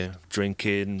year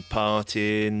drinking,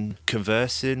 partying,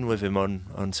 conversing with him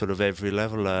on sort of every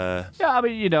level.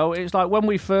 It's like when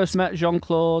we first met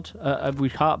Jean-Claude, we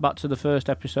hark back to the first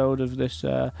episode of this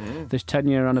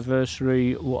 10-year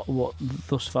anniversary, what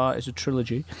thus far is a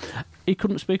trilogy. He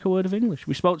couldn't speak a word of English.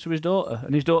 We spoke to his daughter,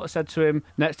 and his daughter said to him,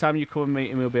 next time you come and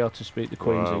meet him, he'll be able to speak the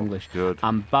Queen's English. Good.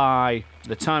 And by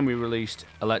the time we released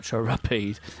Electro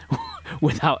Rapide,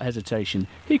 without hesitation,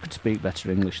 he could speak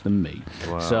better English than me.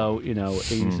 Wow. So,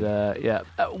 he's,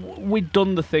 we'd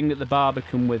done the thing at the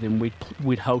Barbican with him. We'd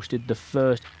hosted the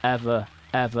first ever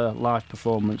live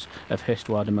performance of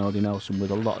Histoire de Melody Nelson with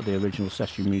a lot of the original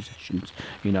session musicians,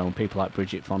 and people like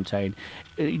Bridget Fontaine.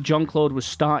 Jean-Claude was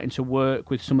starting to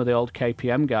work with some of the old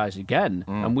KPM guys again,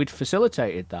 and we'd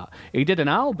facilitated that. He did an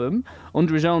album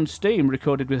under his own steam,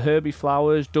 recorded with Herbie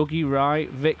Flowers, Dougie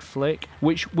Wright, Vic Flick,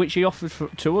 which he offered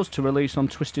to us to release on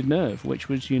Twisted Nerve, which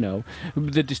was,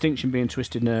 the distinction being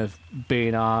Twisted Nerve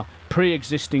being our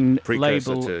pre-existing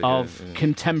label of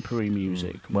contemporary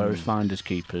music, whereas Finders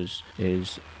Keepers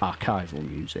is archival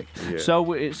music. Yeah.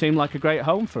 So it seemed like a great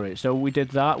home for it. So we did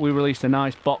that. We released a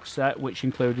nice box set which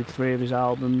included 3 of his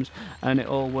albums, and it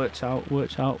all worked out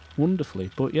wonderfully.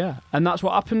 But and that's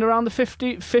what happened around the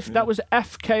 50th. That was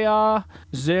FKR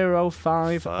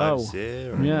 050.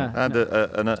 Yeah. And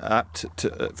an apt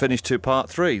to finish to part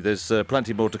 3. There's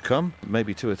plenty more to come.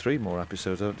 Maybe 2 or 3 more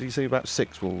episodes. Did you say about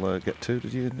 6 we'll get to?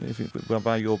 Did you?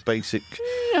 By your basic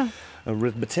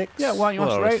arithmetic? Yeah, why don't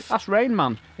you ask Rain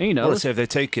Man? He knows. Well, so if they're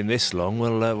taking this long,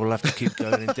 we'll have to keep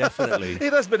going indefinitely.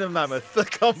 It has been a mammoth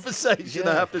conversation,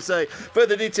 I have to say.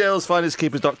 Further details,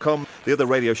 finderskeepers.com. The other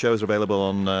radio shows are available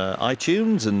on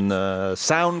iTunes and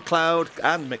SoundCloud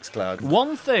and Mixcloud.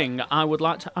 One thing I would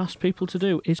like to ask people to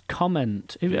do is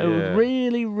comment. I would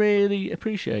really, really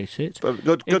appreciate it.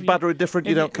 Good, bad or indifferent,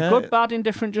 you don't care? Good, bad,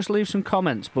 indifferent, just leave some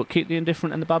comments, but keep the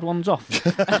indifferent and the bad ones off.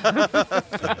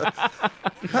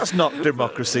 That's not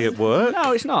democracy at work.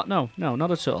 No, it's not. No, not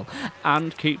at all.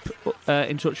 And keep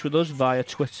in touch with us via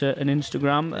Twitter and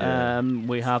Instagram.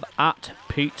 We have at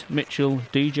Pete Mitchell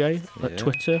DJ at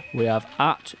Twitter. We have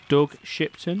at Doug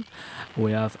Shipton.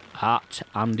 We have at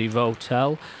Andy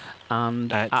Votel.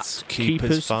 And at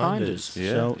Keepers Finders. Yeah.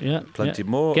 So, plenty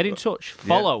more. Get in touch.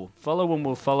 Follow and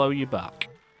we'll follow you back.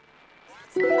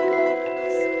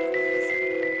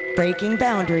 Breaking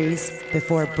boundaries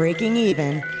before breaking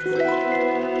even.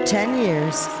 10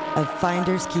 years of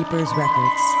Finders Keepers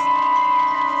Records.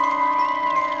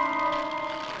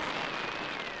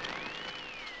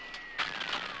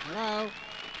 Hello?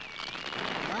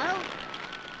 Hello?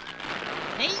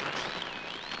 Pete?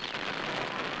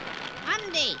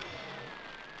 Andy?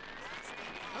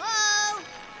 Hello?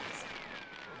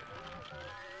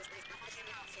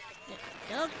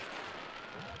 Doug?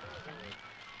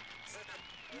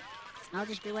 I'll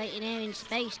just be waiting here in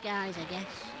space, guys, I guess.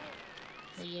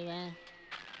 Will you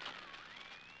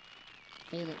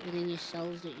feel it within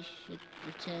yourselves that you should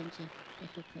return to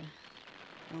pick up an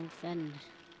old friend?